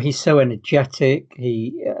 He's so energetic.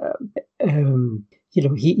 He's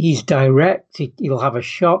direct. He'll have a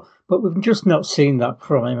shot, but we've just not seen that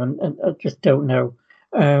from him, and I just don't know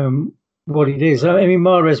what it is. I mean,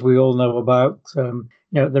 Mahrez, we all know about.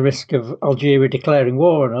 The risk of Algeria declaring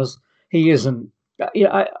war on us. He isn't.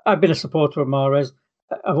 I've been a supporter of Mahrez.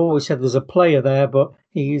 I've always said there's a player there, but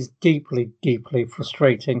he is deeply, deeply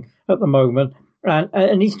frustrating at the moment,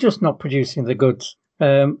 and he's just not producing the goods.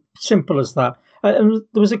 Simple as that. And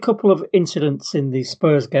there was a couple of incidents in the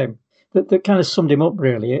Spurs game that kind of summed him up,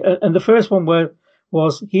 really. And the first one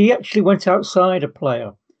was he actually went outside a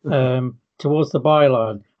player towards the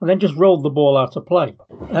byline and then just rolled the ball out of play.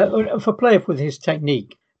 For a player with his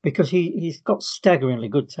technique, because he's got staggeringly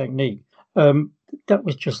good technique. That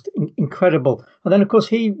was just incredible. And then, of course,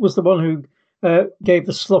 he was the one who gave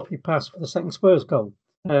the sloppy pass for the second Spurs goal.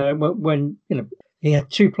 When he had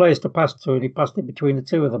 2 players to pass to, and he passed it between the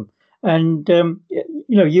 2 of them. And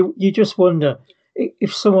you just wonder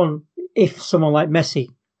if someone like Messi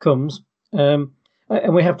comes, and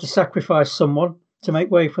we have to sacrifice someone to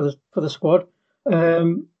make way for the squad.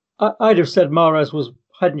 I'd have said Mahrez was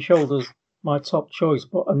head and shoulders my top choice,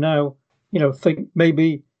 but I now think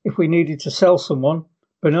maybe if we needed to sell someone,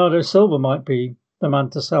 Bernardo Silva might be the man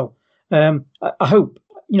to sell. I hope,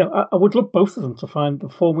 I would love both of them to find the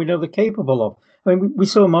form we know they're capable of. I mean, we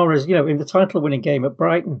saw Mahrez, in the title-winning game at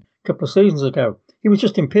Brighton a couple of seasons ago. He was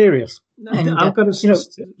just imperious. I've got to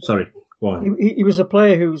sorry. He was a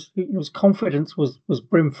player whose confidence was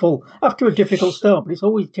brimful after a difficult start, but it's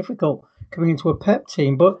always difficult coming into a Pep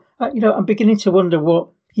team. But I'm beginning to wonder what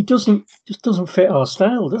he doesn't fit our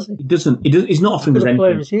style, does he? He doesn't. He's not offering us anything.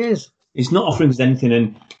 Player as he is. He's not offering us anything.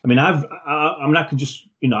 And I mean, I can just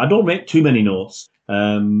I don't make too many notes,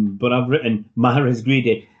 but I've written Mahrez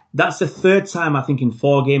greedy. That's the 3rd time I think in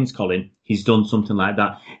 4 games, Colin, he's done something like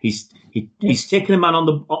that. He's taken a man on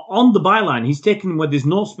the byline. He's taken him where there's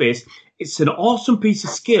no space. It's an awesome piece of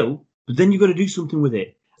skill, but then you've got to do something with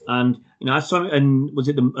it. And I saw it, and was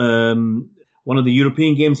it one of the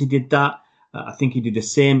European games he did that? I think he did the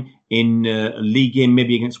same in a league game,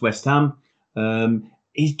 maybe against West Ham.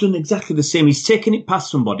 He's done exactly the same. He's taken it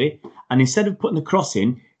past somebody, and instead of putting the cross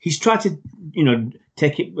in, he's tried to,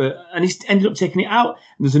 take it, and he's ended up taking it out.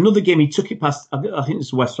 And there's another game he took it past, I think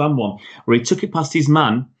it's the West Ham one, where he took it past his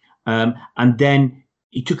man, and then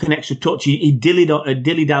he took an extra touch. He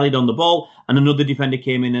dilly-dallied on the ball, and another defender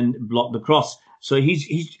came in and blocked the cross. So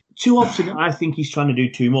he's too obstinate. I think he's trying to do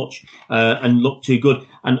too much and look too good.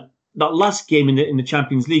 And that last game in the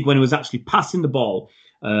Champions League, when he was actually passing the ball,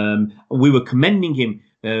 we were commending him,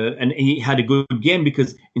 and he had a good game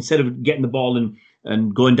because instead of getting the ball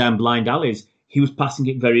and going down blind alleys, he was passing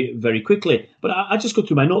it very, very quickly. But I just go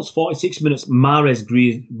through my notes. 46 minutes, Mahrez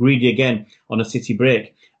greedy again on a City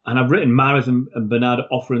break. And I've written Mahrez and Bernardo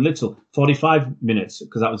offering little. 45 minutes,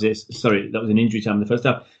 because that was it. Sorry, that was an injury time in the first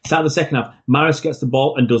half. Start of the second half, Mahrez gets the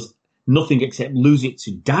ball and does nothing except lose it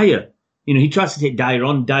to Dyer. He tries to take Dyer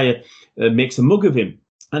on. Dyer makes a mug of him.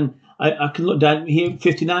 And I can look down here,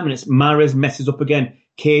 59 minutes, Mahrez messes up again.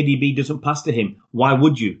 KDB doesn't pass to him. Why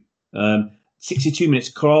would you? 62 minutes,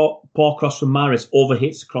 poor cross from Mahrez,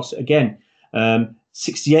 overhits, cross it again.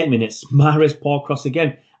 68 minutes, Mahrez, poor cross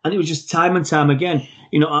again. And it was just time and time again.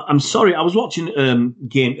 I'm sorry, I was watching a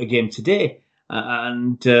game today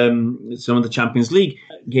and some of the Champions League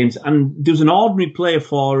games, and there was an ordinary player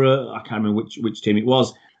for, I can't remember which team it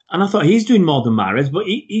was, and I thought he's doing more than Mahrez, but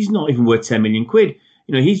he's not even worth 10 million quid.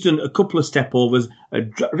 He's done a couple of step overs,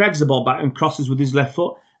 drags the ball back and crosses with his left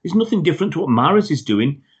foot. There's nothing different to what Mahrez is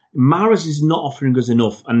doing. Mahrez is not offering us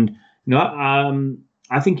enough, and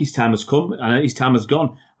I think his time has come and his time has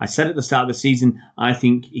gone. I said at the start of the season, I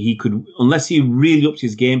think he could, unless he really ups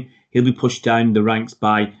his game, he'll be pushed down the ranks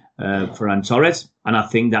by Ferran Torres, and I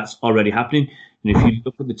think that's already happening. And if you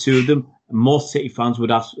look at the two of them, most City fans would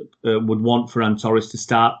want Ferran Torres to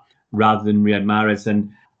start rather than Riyad Mahrez. And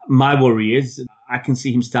my worry is I can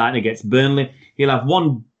see him starting against Burnley. He'll have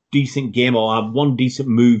one decent game or have one decent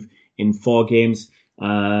move in 4 games,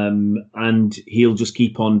 and he'll just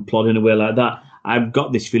keep on plodding away like that. I've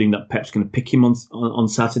got this feeling that Pep's going to pick him on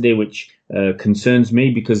Saturday, which concerns me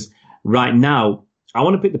because right now I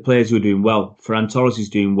want to pick the players who are doing well. Ferran Torres is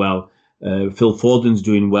doing well. Phil Foden's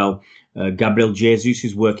doing well. Gabriel Jesus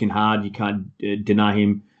is working hard. You can't deny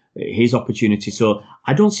him his opportunity. So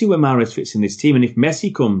I don't see where Mahrez fits in this team. And if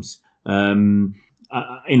Messi comes,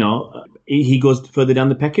 he goes further down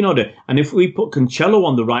the pecking order. And if we put Cancelo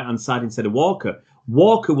on the right-hand side instead of Walker,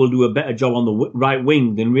 Walker will do a better job on the right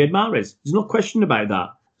wing than Riyad Mahrez. There's no question about that.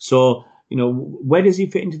 So, where does he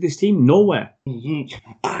fit into this team? Nowhere. Mm-hmm.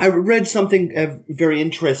 I read something very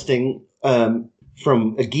interesting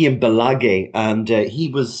from Guillaume Balage, and he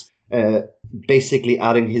was basically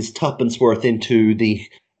adding his tuppence worth into the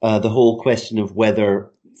whole question of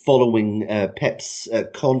whether following Pep's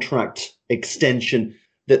contract extension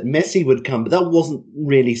that Messi would come. But that wasn't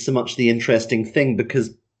really so much the interesting thing,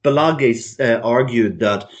 because Balage argued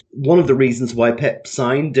that one of the reasons why Pep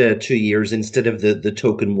signed 2 years instead of the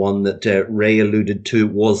token one that Ray alluded to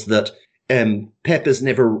was that Pep has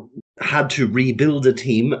never had to rebuild a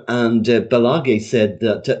team. And Balage said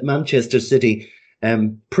that at Manchester City,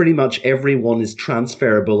 pretty much everyone is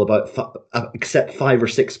transferable except 5 or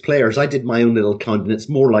 6 players. I did my own little count, and it's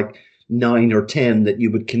more like 9 or 10 that you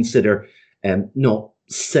would consider not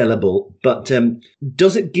sellable. But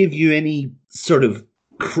does it give you any sort of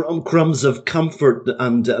crumbs of comfort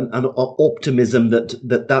and optimism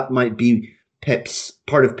that might be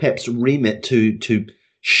part of Pep's remit to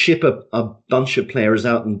ship a bunch of players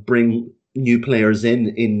out and bring new players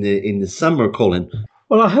in the summer, Colin?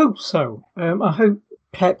 Well, I hope so. I hope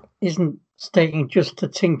Pep isn't staying just to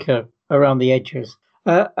tinker around the edges.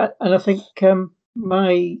 And I think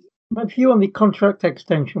my view on the contract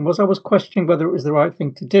extension was I was questioning whether it was the right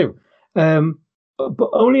thing to do, but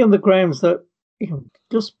only on the grounds that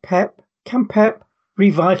can Pep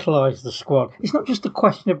revitalise the squad? It's not just a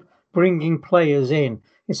question of bringing players in.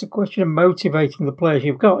 It's a question of motivating the players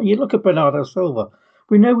you've got. You look at Bernardo Silva.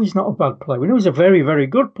 We know he's not a bad player. We know he's a very, very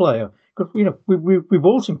good player. We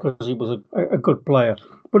bought him because he was a good player.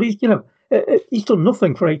 But he's done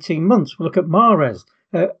nothing for 18 months. We look at Mahrez.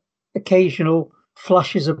 Occasional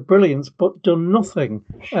flashes of brilliance, but done nothing.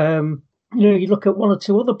 You look at 1 or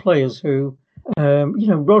 2 other players who,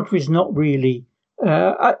 Rodri's not really.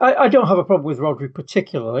 I don't have a problem with Rodri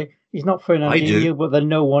particularly. He's not Fernandinho, but then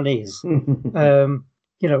no one is.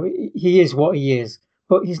 He is what he is,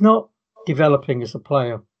 but he's not developing as a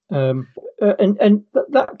player. And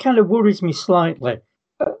that kind of worries me slightly.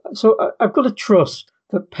 So I've got to trust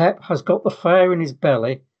that Pep has got the fire in his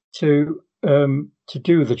belly to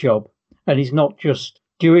do the job, and he's not just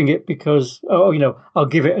doing it because I'll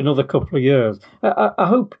give it another couple of years. I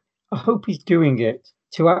hope he's doing it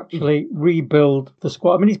to actually rebuild the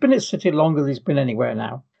squad. I mean, he's been at City longer than he's been anywhere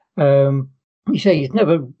now. you say he's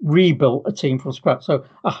never rebuilt a team from scratch. So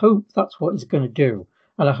I hope that's what he's going to do.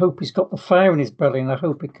 And I hope he's got the fire in his belly, and I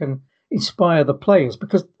hope he can inspire the players,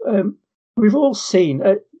 because we've all seen,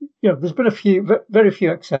 there's been very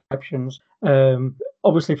few exceptions.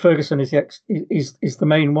 Obviously, Ferguson is the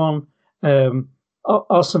main one.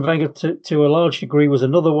 Arsene Wenger, to a large degree, was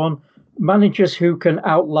another one. Managers who can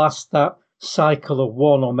outlast that cycle of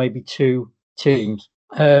one or maybe two teams.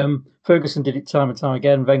 Ferguson did it time and time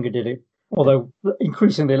again. Wenger did it, although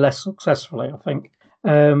increasingly less successfully, I think.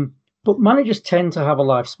 But managers tend to have a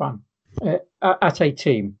lifespan at a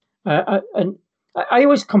team. And I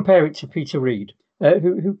always compare it to Peter Reid,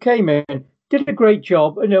 who came in, did a great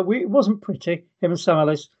job. It wasn't pretty, him and Sam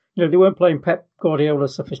Ellis. They weren't playing Pep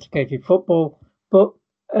Guardiola's sophisticated football, but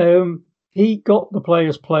he got the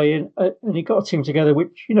players playing, and he got a team together,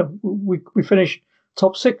 which, we finished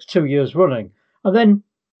top 6 2 years running. And then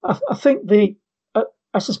I think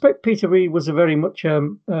I suspect Peter Reid was a very much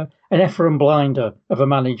an Ephraim Blinder of a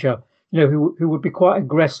manager, who would be quite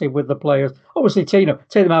aggressive with the players. Obviously, take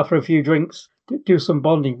them out for a few drinks, do some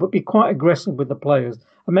bonding, but be quite aggressive with the players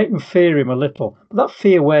and make them fear him a little. But that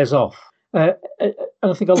fear wears off. And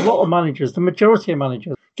I think a lot of managers, the majority of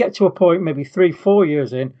managers, get to a point maybe 3-4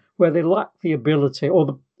 years in where they lack the ability,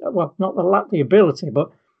 not they lack the ability,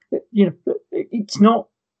 but there's not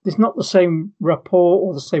the same rapport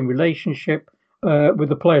or the same relationship with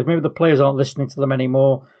the players. Maybe the players aren't listening to them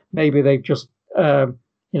anymore. Maybe they've just the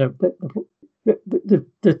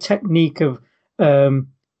technique of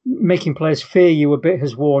making players fear you a bit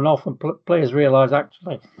has worn off, and players realise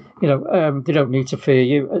actually, they don't need to fear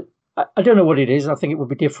you. I don't know what it is. I think it would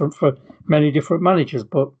be different for many different managers,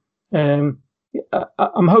 but I'm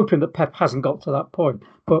hoping that Pep hasn't got to that point.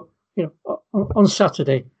 But on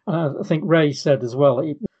Saturday, I think Ray said as well,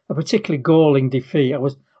 a particularly galling defeat.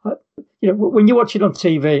 When you watch it on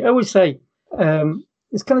TV, I always say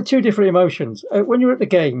there's kind of two different emotions. When you're at the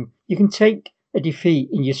game, you can take a defeat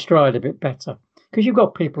in your stride a bit better because you've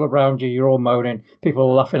got people around you. You're all moaning. People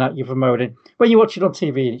are laughing at you for moaning. When you watch it on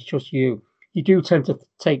TV and it's just you do tend to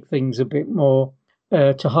take things a bit more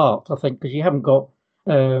to heart, I think, because you haven't got,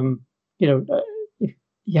 you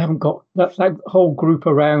haven't got that whole group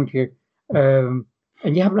around you, and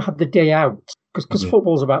you haven't had the day out because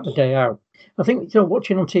football's about the day out. I think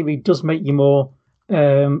watching on TV does make you more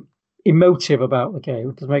emotive about the game.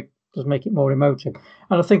 It does make it more emotive,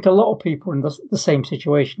 and I think a lot of people are in the same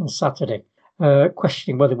situation on Saturday,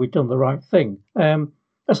 questioning whether we've done the right thing. I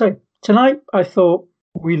say tonight, I thought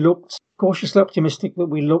we looked cautiously optimistic that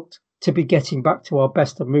we looked to be getting back to our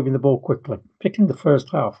best of moving the ball quickly, particularly in the first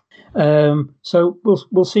half. So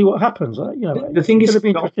we'll see what happens. The thing is, it's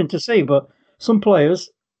going to be interesting to see. But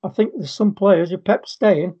I think there's some players who Pep's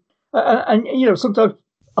staying, and sometimes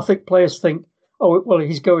I think players think, oh well,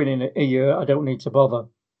 he's going in a year, I don't need to bother.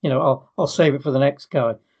 I'll save it for the next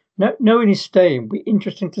guy. No, knowing he's staying, it'll be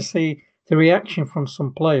interesting to see the reaction from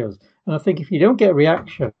some players. And I think if you don't get a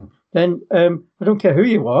reaction, then I don't care who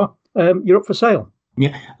you are, you're up for sale.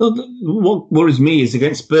 Yeah. What worries me is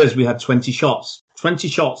against Spurs, we had 20 shots. 20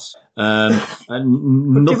 shots. And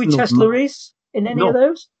did we test Lloris in any of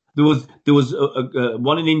those? There was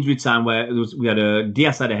one in injury time where we had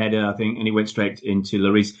Diaz had a header, I think, and he went straight into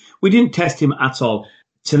Lloris. We didn't test him at all.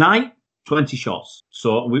 Tonight, 20 shots.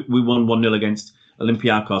 So we won 1-0 against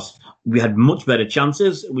Olympiakos. We had much better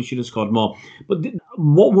chances. We should have scored more. But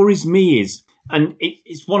what worries me is, and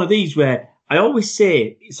it's one of these where I always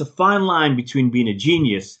say it's a fine line between being a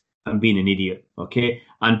genius and being an idiot, okay?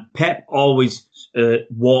 And Pep always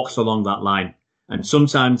walks along that line. And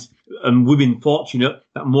sometimes, we've been fortunate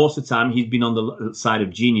that most of the time he's been on the side of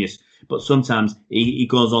genius, but sometimes he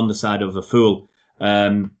goes on the side of a fool.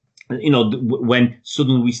 When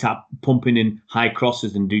suddenly we start pumping in high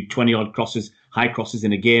crosses and do 20-odd high crosses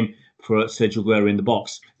in a game for Sergio Aguero in the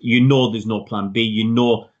box, there's no plan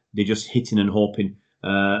B. They're just hitting and hoping.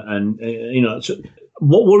 So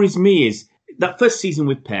what worries me is that first season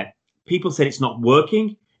with Pep, people said it's not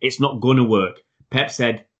working, it's not going to work. Pep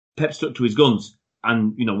stuck to his guns,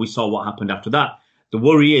 and we saw what happened after that. The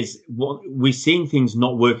worry is we're seeing things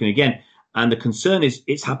not working again, and the concern is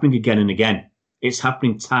it's happening again and again. It's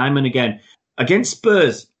happening time and again. Against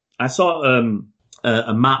Spurs, I saw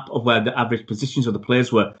a map of where the average positions of the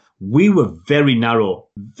players were. We were very narrow,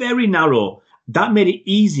 very narrow. That made it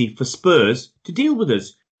easy for Spurs to deal with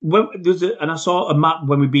us. And I saw a map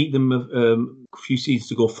when we beat them a few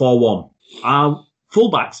seasons ago, 4-1. Our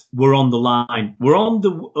fullbacks were on the line. We're on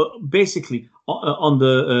the basically on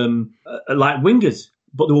the like wingers,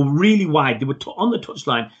 but they were really wide. They were on the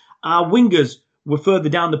touchline. Our wingers were further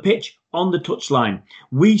down the pitch on the touchline.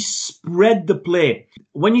 We spread the play.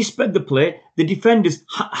 When you spread the play, the defenders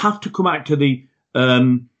have to come out to the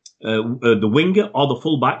winger or the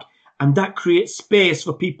fullback, and that creates space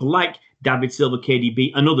for people like David Silva,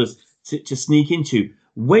 KDB, and others to sneak into.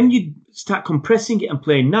 When you start compressing it and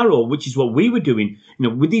playing narrow, which is what we were doing,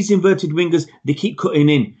 with these inverted wingers, they keep cutting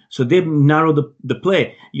in, so they narrow the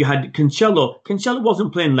play. You had Cancelo. Cancelo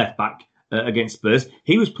wasn't playing left back against Spurs.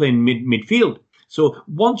 He was playing midfield. So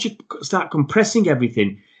once you start compressing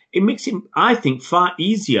everything, it makes it, I think, far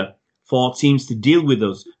easier for teams to deal with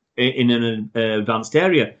us in an advanced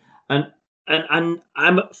area. And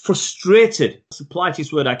I'm frustrated, that's the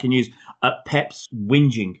politest word I can use, at Pep's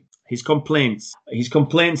whinging. His complaints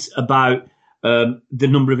about the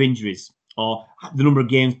number of injuries or the number of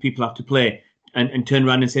games people have to play, and turn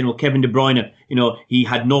around and say, well, Kevin De Bruyne, he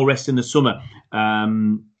had no rest in the summer,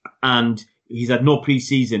 and he's had no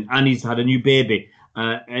pre-season, and he's had a new baby,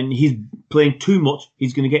 and he's playing too much,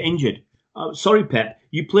 he's going to get injured. Sorry, Pep,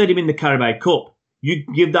 you played him in the Carabao Cup. You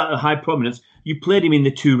give that a high prominence. You played him in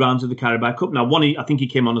the 2 rounds of the Carabao Cup. Now, one, I think he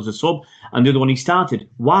came on as a sub, and the other one he started.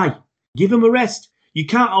 Why? Give him a rest. You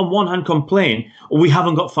can't on one hand complain, we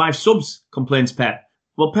haven't got 5 subs, complains Pep.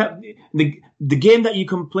 Well, Pep, the game that you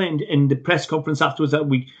complained in the press conference afterwards that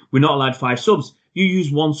we're not allowed 5 subs, you use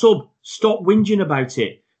 1 sub. Stop whinging about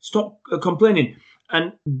it. Stop complaining.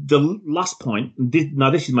 And the last point,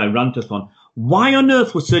 this is my rant-a-thon. Why on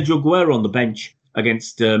earth was Sergio Aguero on the bench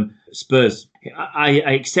against Spurs? I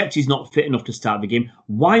accept he's not fit enough to start the game.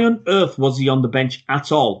 Why on earth was he on the bench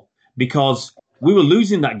at all? Because we were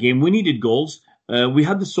losing that game. We needed goals. We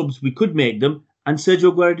had the subs, we could make them, and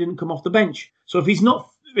Sergio Aguero didn't come off the bench. So if he's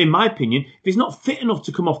not, in my opinion, if he's not fit enough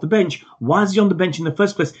to come off the bench, why is he on the bench in the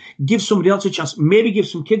first place? Give somebody else a chance. Maybe give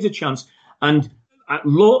some kids a chance. And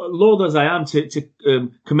loath as I am to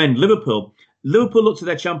commend Liverpool, Liverpool looked at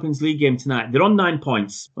their Champions League game tonight. They're on 9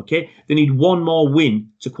 points, okay? They need 1 more win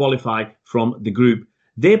to qualify from the group.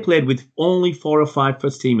 They played with only 4 or 5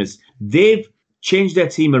 first-teamers. They've changed their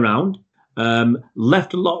team around.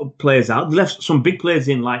 Left a lot of players out. Left some big players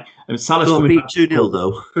in, like Salah's coming back. 2-0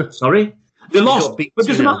 though. Sorry? They lost, but it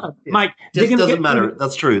doesn't matter. Mike, it doesn't matter.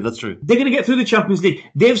 That's true. They're going to get through the Champions League.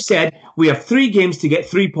 They've said we have 3 games to get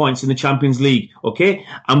 3 points in the Champions League, okay?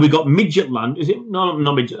 And we got Midgetland. Is it not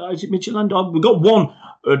Midget? Is it Midgetland? Oh, we got one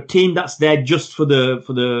team that's there just for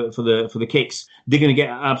the kicks. They're going to get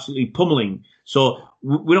absolutely pummeling. So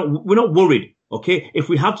we're not worried, okay? If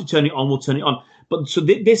we have to turn it on, we'll turn it on. But so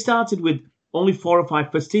they started with only 4 or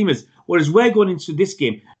 5 first teamers, whereas we're going into this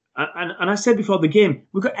game. And I said before the game,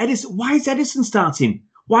 we've got Edison. Why is Edison starting?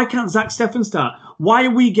 Why can't Zach Steffen start? Why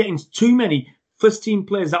are we getting too many first-team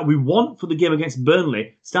players that we want for the game against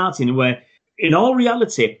Burnley starting, where, in all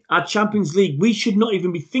reality, our Champions League, we should not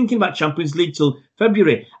even be thinking about Champions League till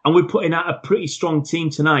February, and we're putting out a pretty strong team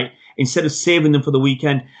tonight instead of saving them for the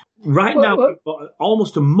weekend. Right now, we've got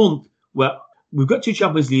almost a month where we've got 2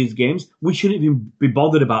 Champions League games. We shouldn't even be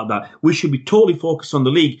bothered about that. We should be totally focused on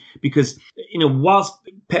the league because, whilst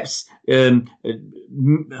Pep's looking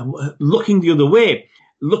the other way,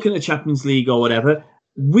 looking at the Champions League or whatever,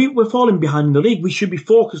 we're falling behind in the league. We should be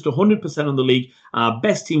focused 100% on the league. Our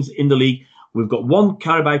best teams in the league. We've got 1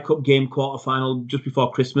 Carabao Cup game quarter-final just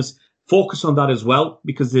before Christmas. Focus on that as well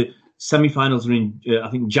because the semi-finals are in, I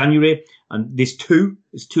think, January. And it's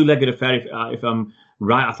 2-legged affair, if I'm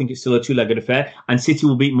right. I think it's still a 2-legged affair. And City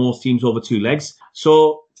will beat most teams over 2 legs.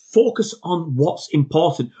 So focus on what's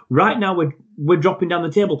important. Right now, we're dropping down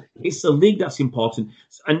the table. It's the league that's important.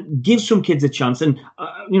 And give some kids a chance. And,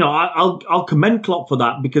 I'll commend Klopp for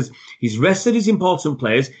that because he's rested his important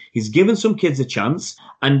players. He's given some kids a chance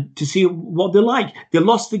and to see what they're like. They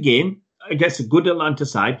lost the game against a good Atlanta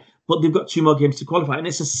side, but they've got 2 more games to qualify. And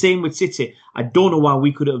it's the same with City. I don't know why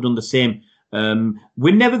we couldn't have done the same.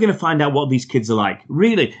 We're never going to find out what these kids are like.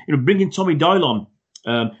 Really, bringing Tommy Doyle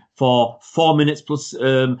on for 4 minutes plus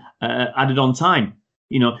added on time.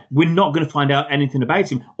 We're not going to find out anything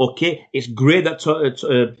about him. Okay, it's great that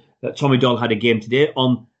Tommy Doyle had a game today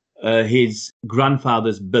on his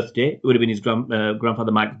grandfather's birthday. It would have been his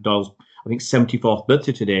grandfather Mike Doyle's, I think, 74th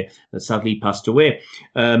birthday today. That sadly passed away.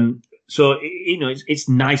 So it's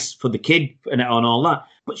nice for the kid and all that.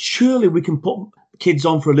 But surely we can put kids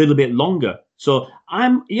on for a little bit longer. So I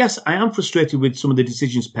am frustrated with some of the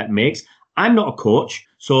decisions Pep makes. I'm not a coach,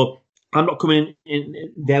 so I'm not coming in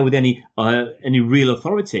there with any real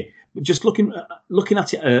authority. But just looking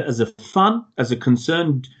at it as a fan, as a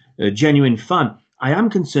concerned, genuine fan, I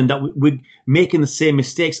am concerned that we're making the same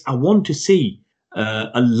mistakes. I want to see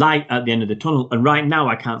a light at the end of the tunnel, and right now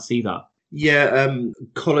I can't see that. Yeah,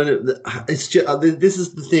 Colin, it's just, this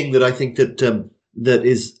is the thing that I think that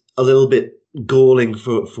is a little bit galling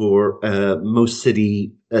for most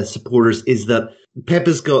City supporters is that Pep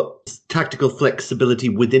has got tactical flexibility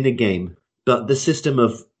within a game, but the system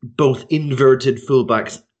of both inverted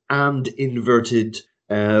fullbacks and inverted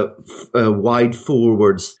wide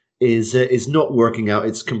forwards is not working out.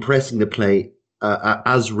 It's compressing the play,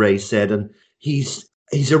 as Ray said, and he's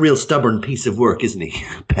a real stubborn piece of work, isn't he,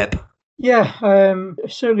 Pep? Yeah,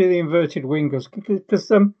 certainly the inverted wingers,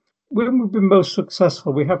 because when we've been most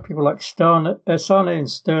successful, we have people like Sane and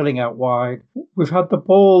Sterling out wide. We've had the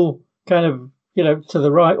ball kind of, to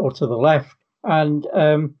the right or to the left, and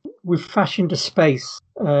we've fashioned a space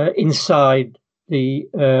inside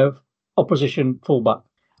the opposition fullback,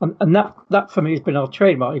 and that for me has been our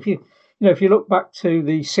trademark. If you look back to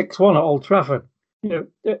the 6-1 at Old Trafford,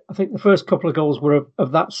 I think the first couple of goals were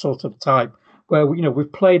of that sort of type, where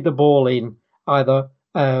we've played the ball in either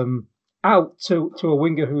out to a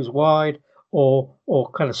winger who's wide or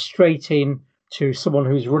kind of straight in to someone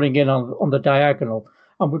who's running in on the diagonal,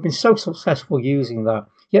 and we've been so successful using that.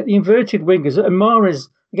 Yet the inverted wingers, and Mahrez,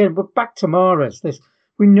 again, we're back to Mahrez.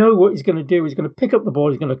 We know what he's going to do. He's going to pick up the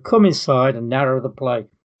ball. He's going to come inside and narrow the play.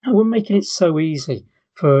 And we're making it so easy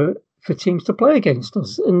for teams to play against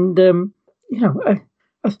us. And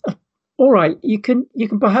all right, you can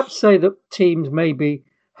perhaps say that teams maybe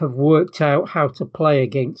have worked out how to play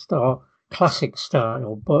against our classic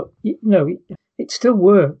style, but it still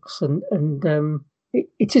works, and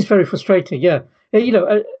it is very frustrating. Yeah,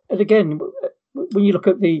 and again, when you look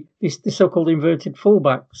at the so-called inverted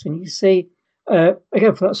fullbacks, and you see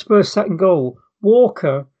again for that Spurs second goal,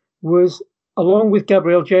 Walker was, along with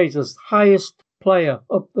Gabriel Jesus, highest player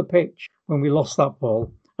up the pitch when we lost that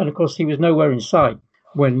ball, and of course he was nowhere in sight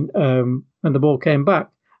when the ball came back.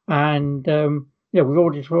 And we've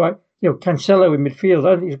already tried, Cancelo in midfield.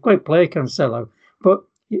 I think he's a great player, Cancelo, but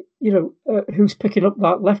who's picking up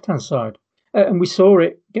that left hand side? And we saw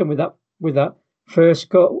it again with that first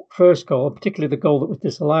goal, particularly the goal that was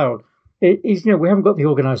disallowed. We haven't got the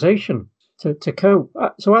organisation to cope.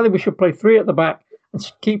 So either we should play three at the back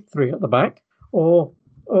and keep three at the back, or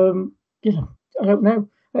I don't know.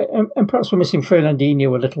 And perhaps we're missing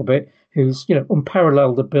Fernandinho a little bit, whose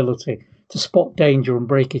unparalleled ability to spot danger and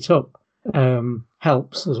break it up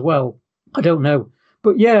helps as well. I don't know,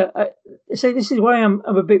 but I say this is why I'm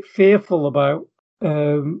a bit fearful about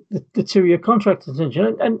the 2-year contract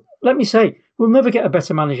extension. And let me say, we'll never get a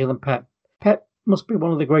better manager than Pep. Pep must be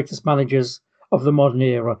one of the greatest managers of the modern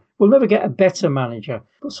era. We'll never get a better manager,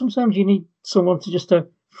 but sometimes you need someone to just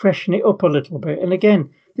freshen it up a little bit. And again,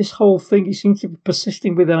 this whole thing, he seems to be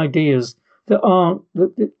persisting with ideas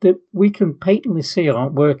that we can patently see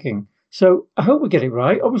aren't working. So I hope we get it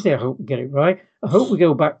right. Obviously, I hope we get it right. I hope we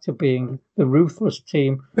go back to being the ruthless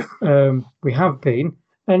team we have been.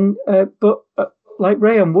 And but like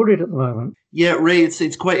Ray, I'm worried at the moment. Yeah, Ray,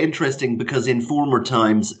 it's quite interesting because in former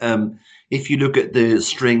times, if you look at the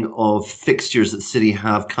string of fixtures that City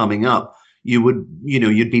have coming up, you'd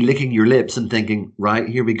be licking your lips and thinking, right,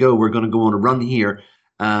 here we go, we're going to go on a run here.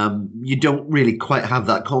 You don't really quite have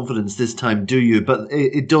that confidence this time, do you? But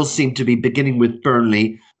it does seem to be beginning with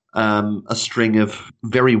Burnley, a string of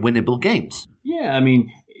very winnable games. Yeah, I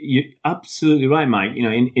mean, you're absolutely right, Mike.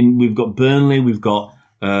 We've got Burnley, we've got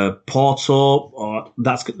Porto.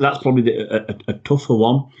 That's probably a tougher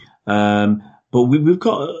one. But we've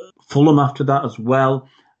got Fulham after that as well,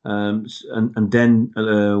 and then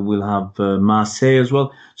we'll have Marseille as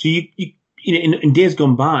well. So you in days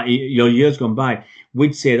gone by, your years gone by,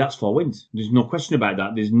 we'd say that's 4 wins. There's no question about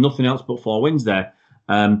that. There's nothing else but 4 wins there.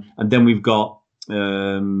 And then we've got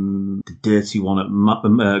the dirty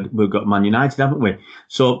one we've got Man United, haven't we?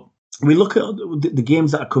 So we look at the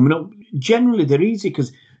games that are coming up. Generally, they're easy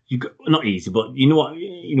because not easy, but you know what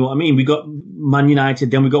I mean. We got Man United,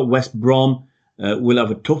 then we got West Brom. We'll have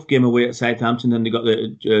a tough game away at Southampton. Then they got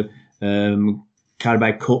the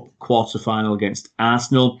Carabao Cup quarter final against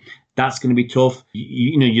Arsenal. That's going to be tough.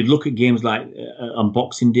 You'd look at games like on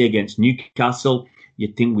Boxing Day against Newcastle.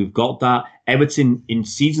 You'd think we've got that. Everton in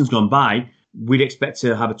seasons gone by, we'd expect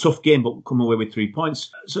to have a tough game, but come away with 3 points.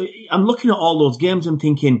 So I'm looking at all those games. I'm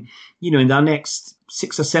thinking, in our next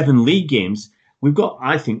 6 or 7 league games, we've got,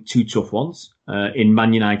 I think, 2 tough ones in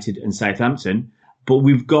Man United and Southampton. But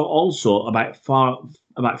we've got also about 5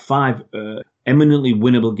 eminently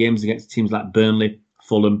winnable games against teams like Burnley,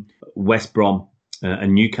 Fulham, West Brom,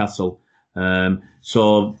 and Newcastle.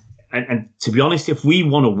 So to be honest, if we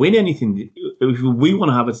want to win anything, if we want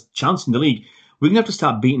to have a chance in the league, we're going to have to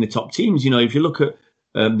start beating the top teams. If you look at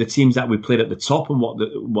the teams that we played at the top and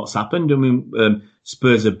what's happened, I mean,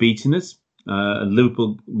 Spurs have beaten us, and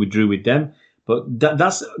Liverpool, we drew with them. But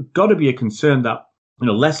that's got to be a concern that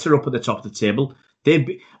Leicester up at the top of the table.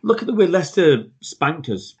 Look at the way Leicester spanked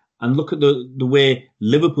us, and look at the way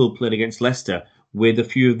Liverpool played against Leicester with a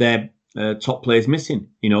few of their top players missing.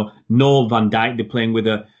 No Van Dijk. They're playing with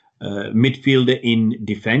a midfielder in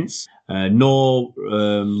defence. No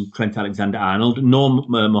Trent Alexander-Arnold. No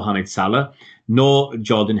Mohamed Salah. No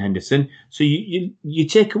Jordan Henderson. So you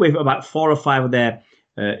take away about 4 or 5 of their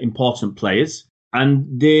important players, and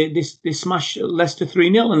they smash Leicester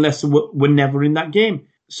 3-0, and Leicester were never in that game.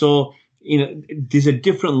 So there's a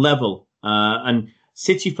different level, and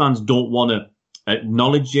City fans don't want to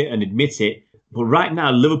acknowledge it and admit it. But right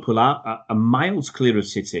now, Liverpool are miles clear of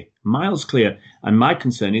City, miles clear. And my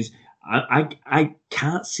concern is, I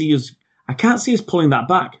can't see us. I can't see us pulling that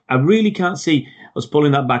back. I really can't see us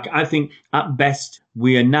pulling that back. I think at best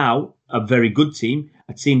we are now a very good team,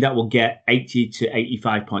 a team that will get 80 to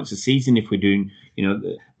 85 points a season if we're doing,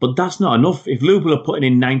 But that's not enough. If Liverpool are putting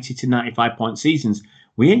in 90 to 95 point seasons,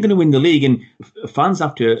 we ain't going to win the league, and fans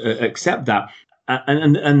have to accept that,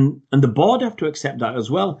 and the board have to accept that as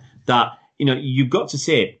well. That you've got to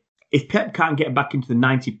say, if Pep can't get back into the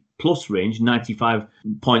 90 plus range, 95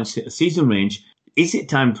 points a season range, is it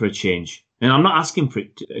time for a change? And I'm not asking for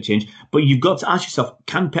a change, but you've got to ask yourself,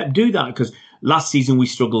 can Pep do that? Because last season we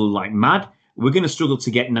struggled like mad. We're going to struggle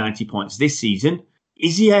to get 90 points this season.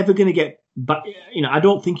 Is he ever going to get back? I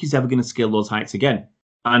don't think he's ever going to scale those heights again.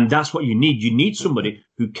 And that's what you need. You need somebody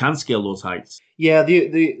who can scale those heights. Yeah,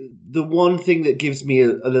 the one thing that gives me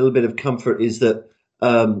a little bit of comfort is that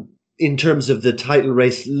in terms of the title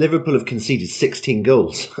race, Liverpool have conceded 16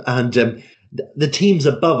 goals. And the teams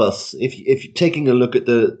above us, if you're taking a look at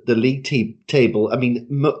the league table, I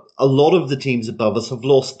mean, a lot of the teams above us have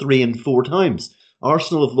lost 3 and 4 times.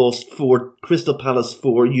 Arsenal have lost 4, Crystal Palace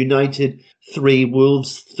 4, United 3,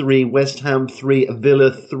 Wolves 3, West Ham 3,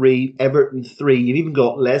 Villa 3, Everton 3. You've even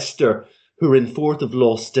got Leicester, who are in 4th, have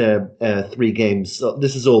lost 3 games. So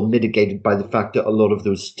this is all mitigated by the fact that a lot of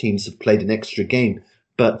those teams have played an extra game.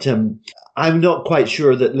 But I'm not quite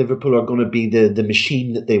sure that Liverpool are going to be the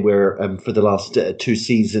machine that they were for the last 2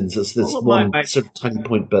 seasons. That's one sort of tiny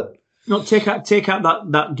point. But take out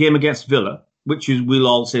that game against Villa, which we'll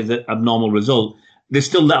all say is an abnormal result. They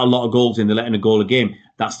still let a lot of goals in. They're letting a goal a game.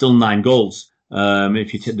 That's still 9 goals.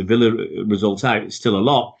 If you take the Villa results out, it's still a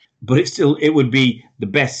lot. But it would be the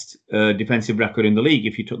best defensive record in the league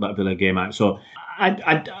if you took that Villa game out. So,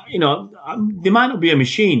 they might not be a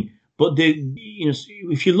machine, but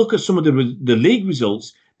if you look at some of the league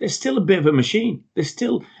results, they're still a bit of a machine. They're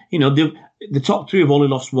still, the top 3 have only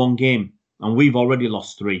lost 1 game, and we've already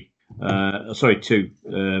lost 2.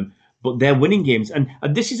 But they're winning games. And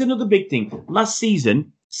this is another big thing. Last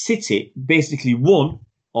season, City basically won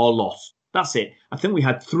or lost. That's it. I think we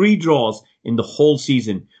had 3 draws in the whole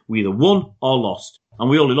season. We either won or lost. And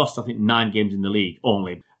we only lost, I think, 9 games in the league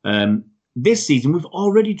only. This season, we've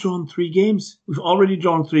already drawn 3 games.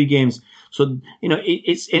 So,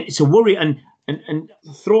 it's a worry. And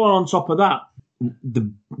throw on top of that,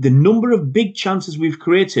 the number of big chances we've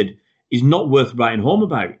created is not worth writing home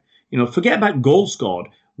about. Forget about goals scored.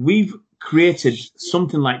 We've created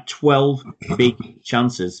something like 12 big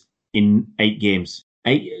chances in 8 games.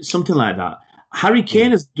 Something like that. Harry Kane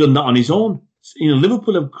has done that on his own.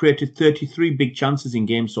 Liverpool have created 33 big chances in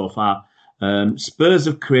games so far. Spurs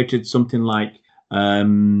have created something like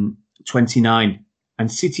 29.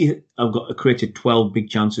 And City have created 12 big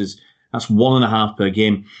chances. That's 1.5 per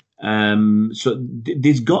game. So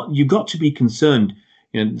you've got to be concerned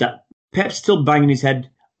that Pep's still banging his head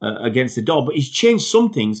against the door, but he's changed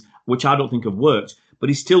some things which I don't think have worked, but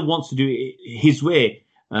he still wants to do it his way.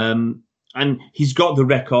 And he's got the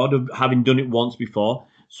record of having done it once before,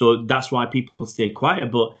 so that's why people stay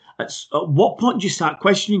quiet. But at what point do you start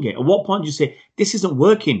questioning it? At what point do you say, this isn't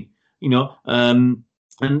working? And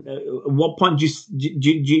at what point do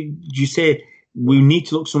you say, we need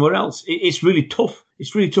to look somewhere else? It's really tough.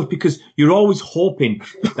 It's really tough because you're always hoping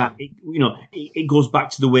that it goes back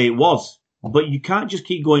to the way it was. But you can't just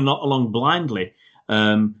keep going along blindly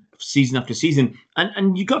season after season.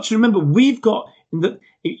 And you got to remember, we've got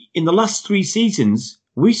in the last 3 seasons,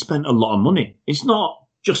 we spent a lot of money. It's not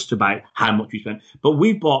just about how much we spent, but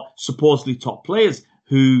we've bought supposedly top players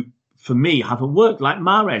who, for me, haven't worked, like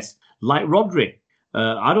Mahrez, like Rodri.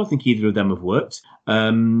 I don't think either of them have worked.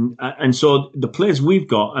 And so the players we've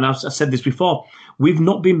got, and I've said this before, we've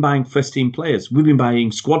not been buying first-team players. We've been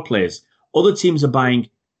buying squad players. Other teams are buying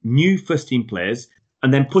new first-team players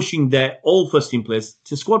and then pushing their old first-team players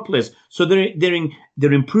to squad players. So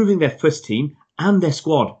they're improving their first team and their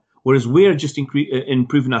squad, whereas we're just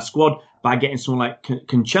improving our squad by getting someone like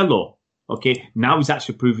Cancelo Okay, now he's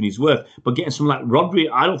actually proving his worth. But getting someone like Rodri,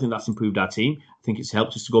 I don't think that's improved our team. I think it's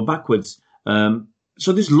helped us to go backwards.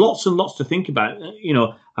 So there's lots and lots to think about,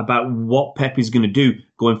 about what Pep is going to do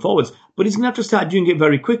going forwards. But he's going to have to start doing it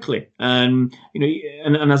very quickly. And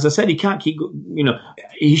as I said, he can't keep,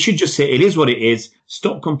 he should just say it is what it is.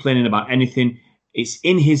 Stop complaining about anything. It's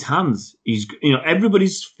in his hands.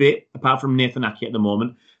 Everybody's fit apart from Nathan Ake at the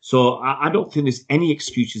moment. So I don't think there's any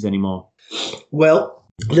excuses anymore. Well,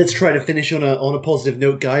 let's try to finish on a positive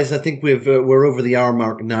note, guys. I think we're over the hour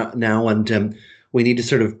mark now, and we need to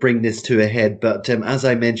sort of bring this to a head. But as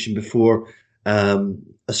I mentioned before,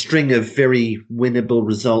 a string of very winnable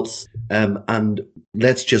results, and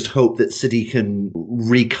let's just hope that City can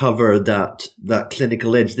recover that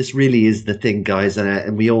clinical edge. This really is the thing, guys,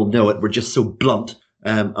 and we all know it. We're just so blunt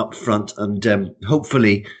up front, and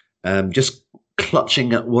hopefully just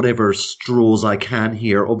clutching at whatever straws I can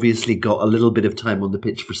here. Obviously got a little bit of time on the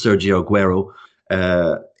pitch for Sergio Aguero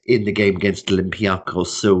in the game against Olympiakos.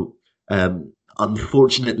 So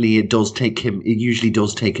unfortunately, it usually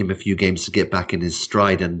does take him a few games to get back in his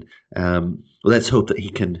stride, and let's hope that he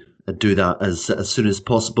can do that as soon as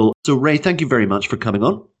possible. So Ray, thank you very much for coming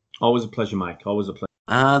on. Always a pleasure, Mike. Always a pleasure.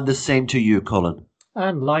 And the same to you, Colin.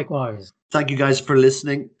 And likewise. Thank you guys for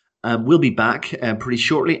listening. We'll be back pretty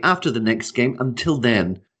shortly after the next game. Until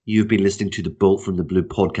then, you've been listening to the Bolt from the Blue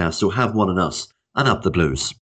podcast. So have one on us and up the Blues.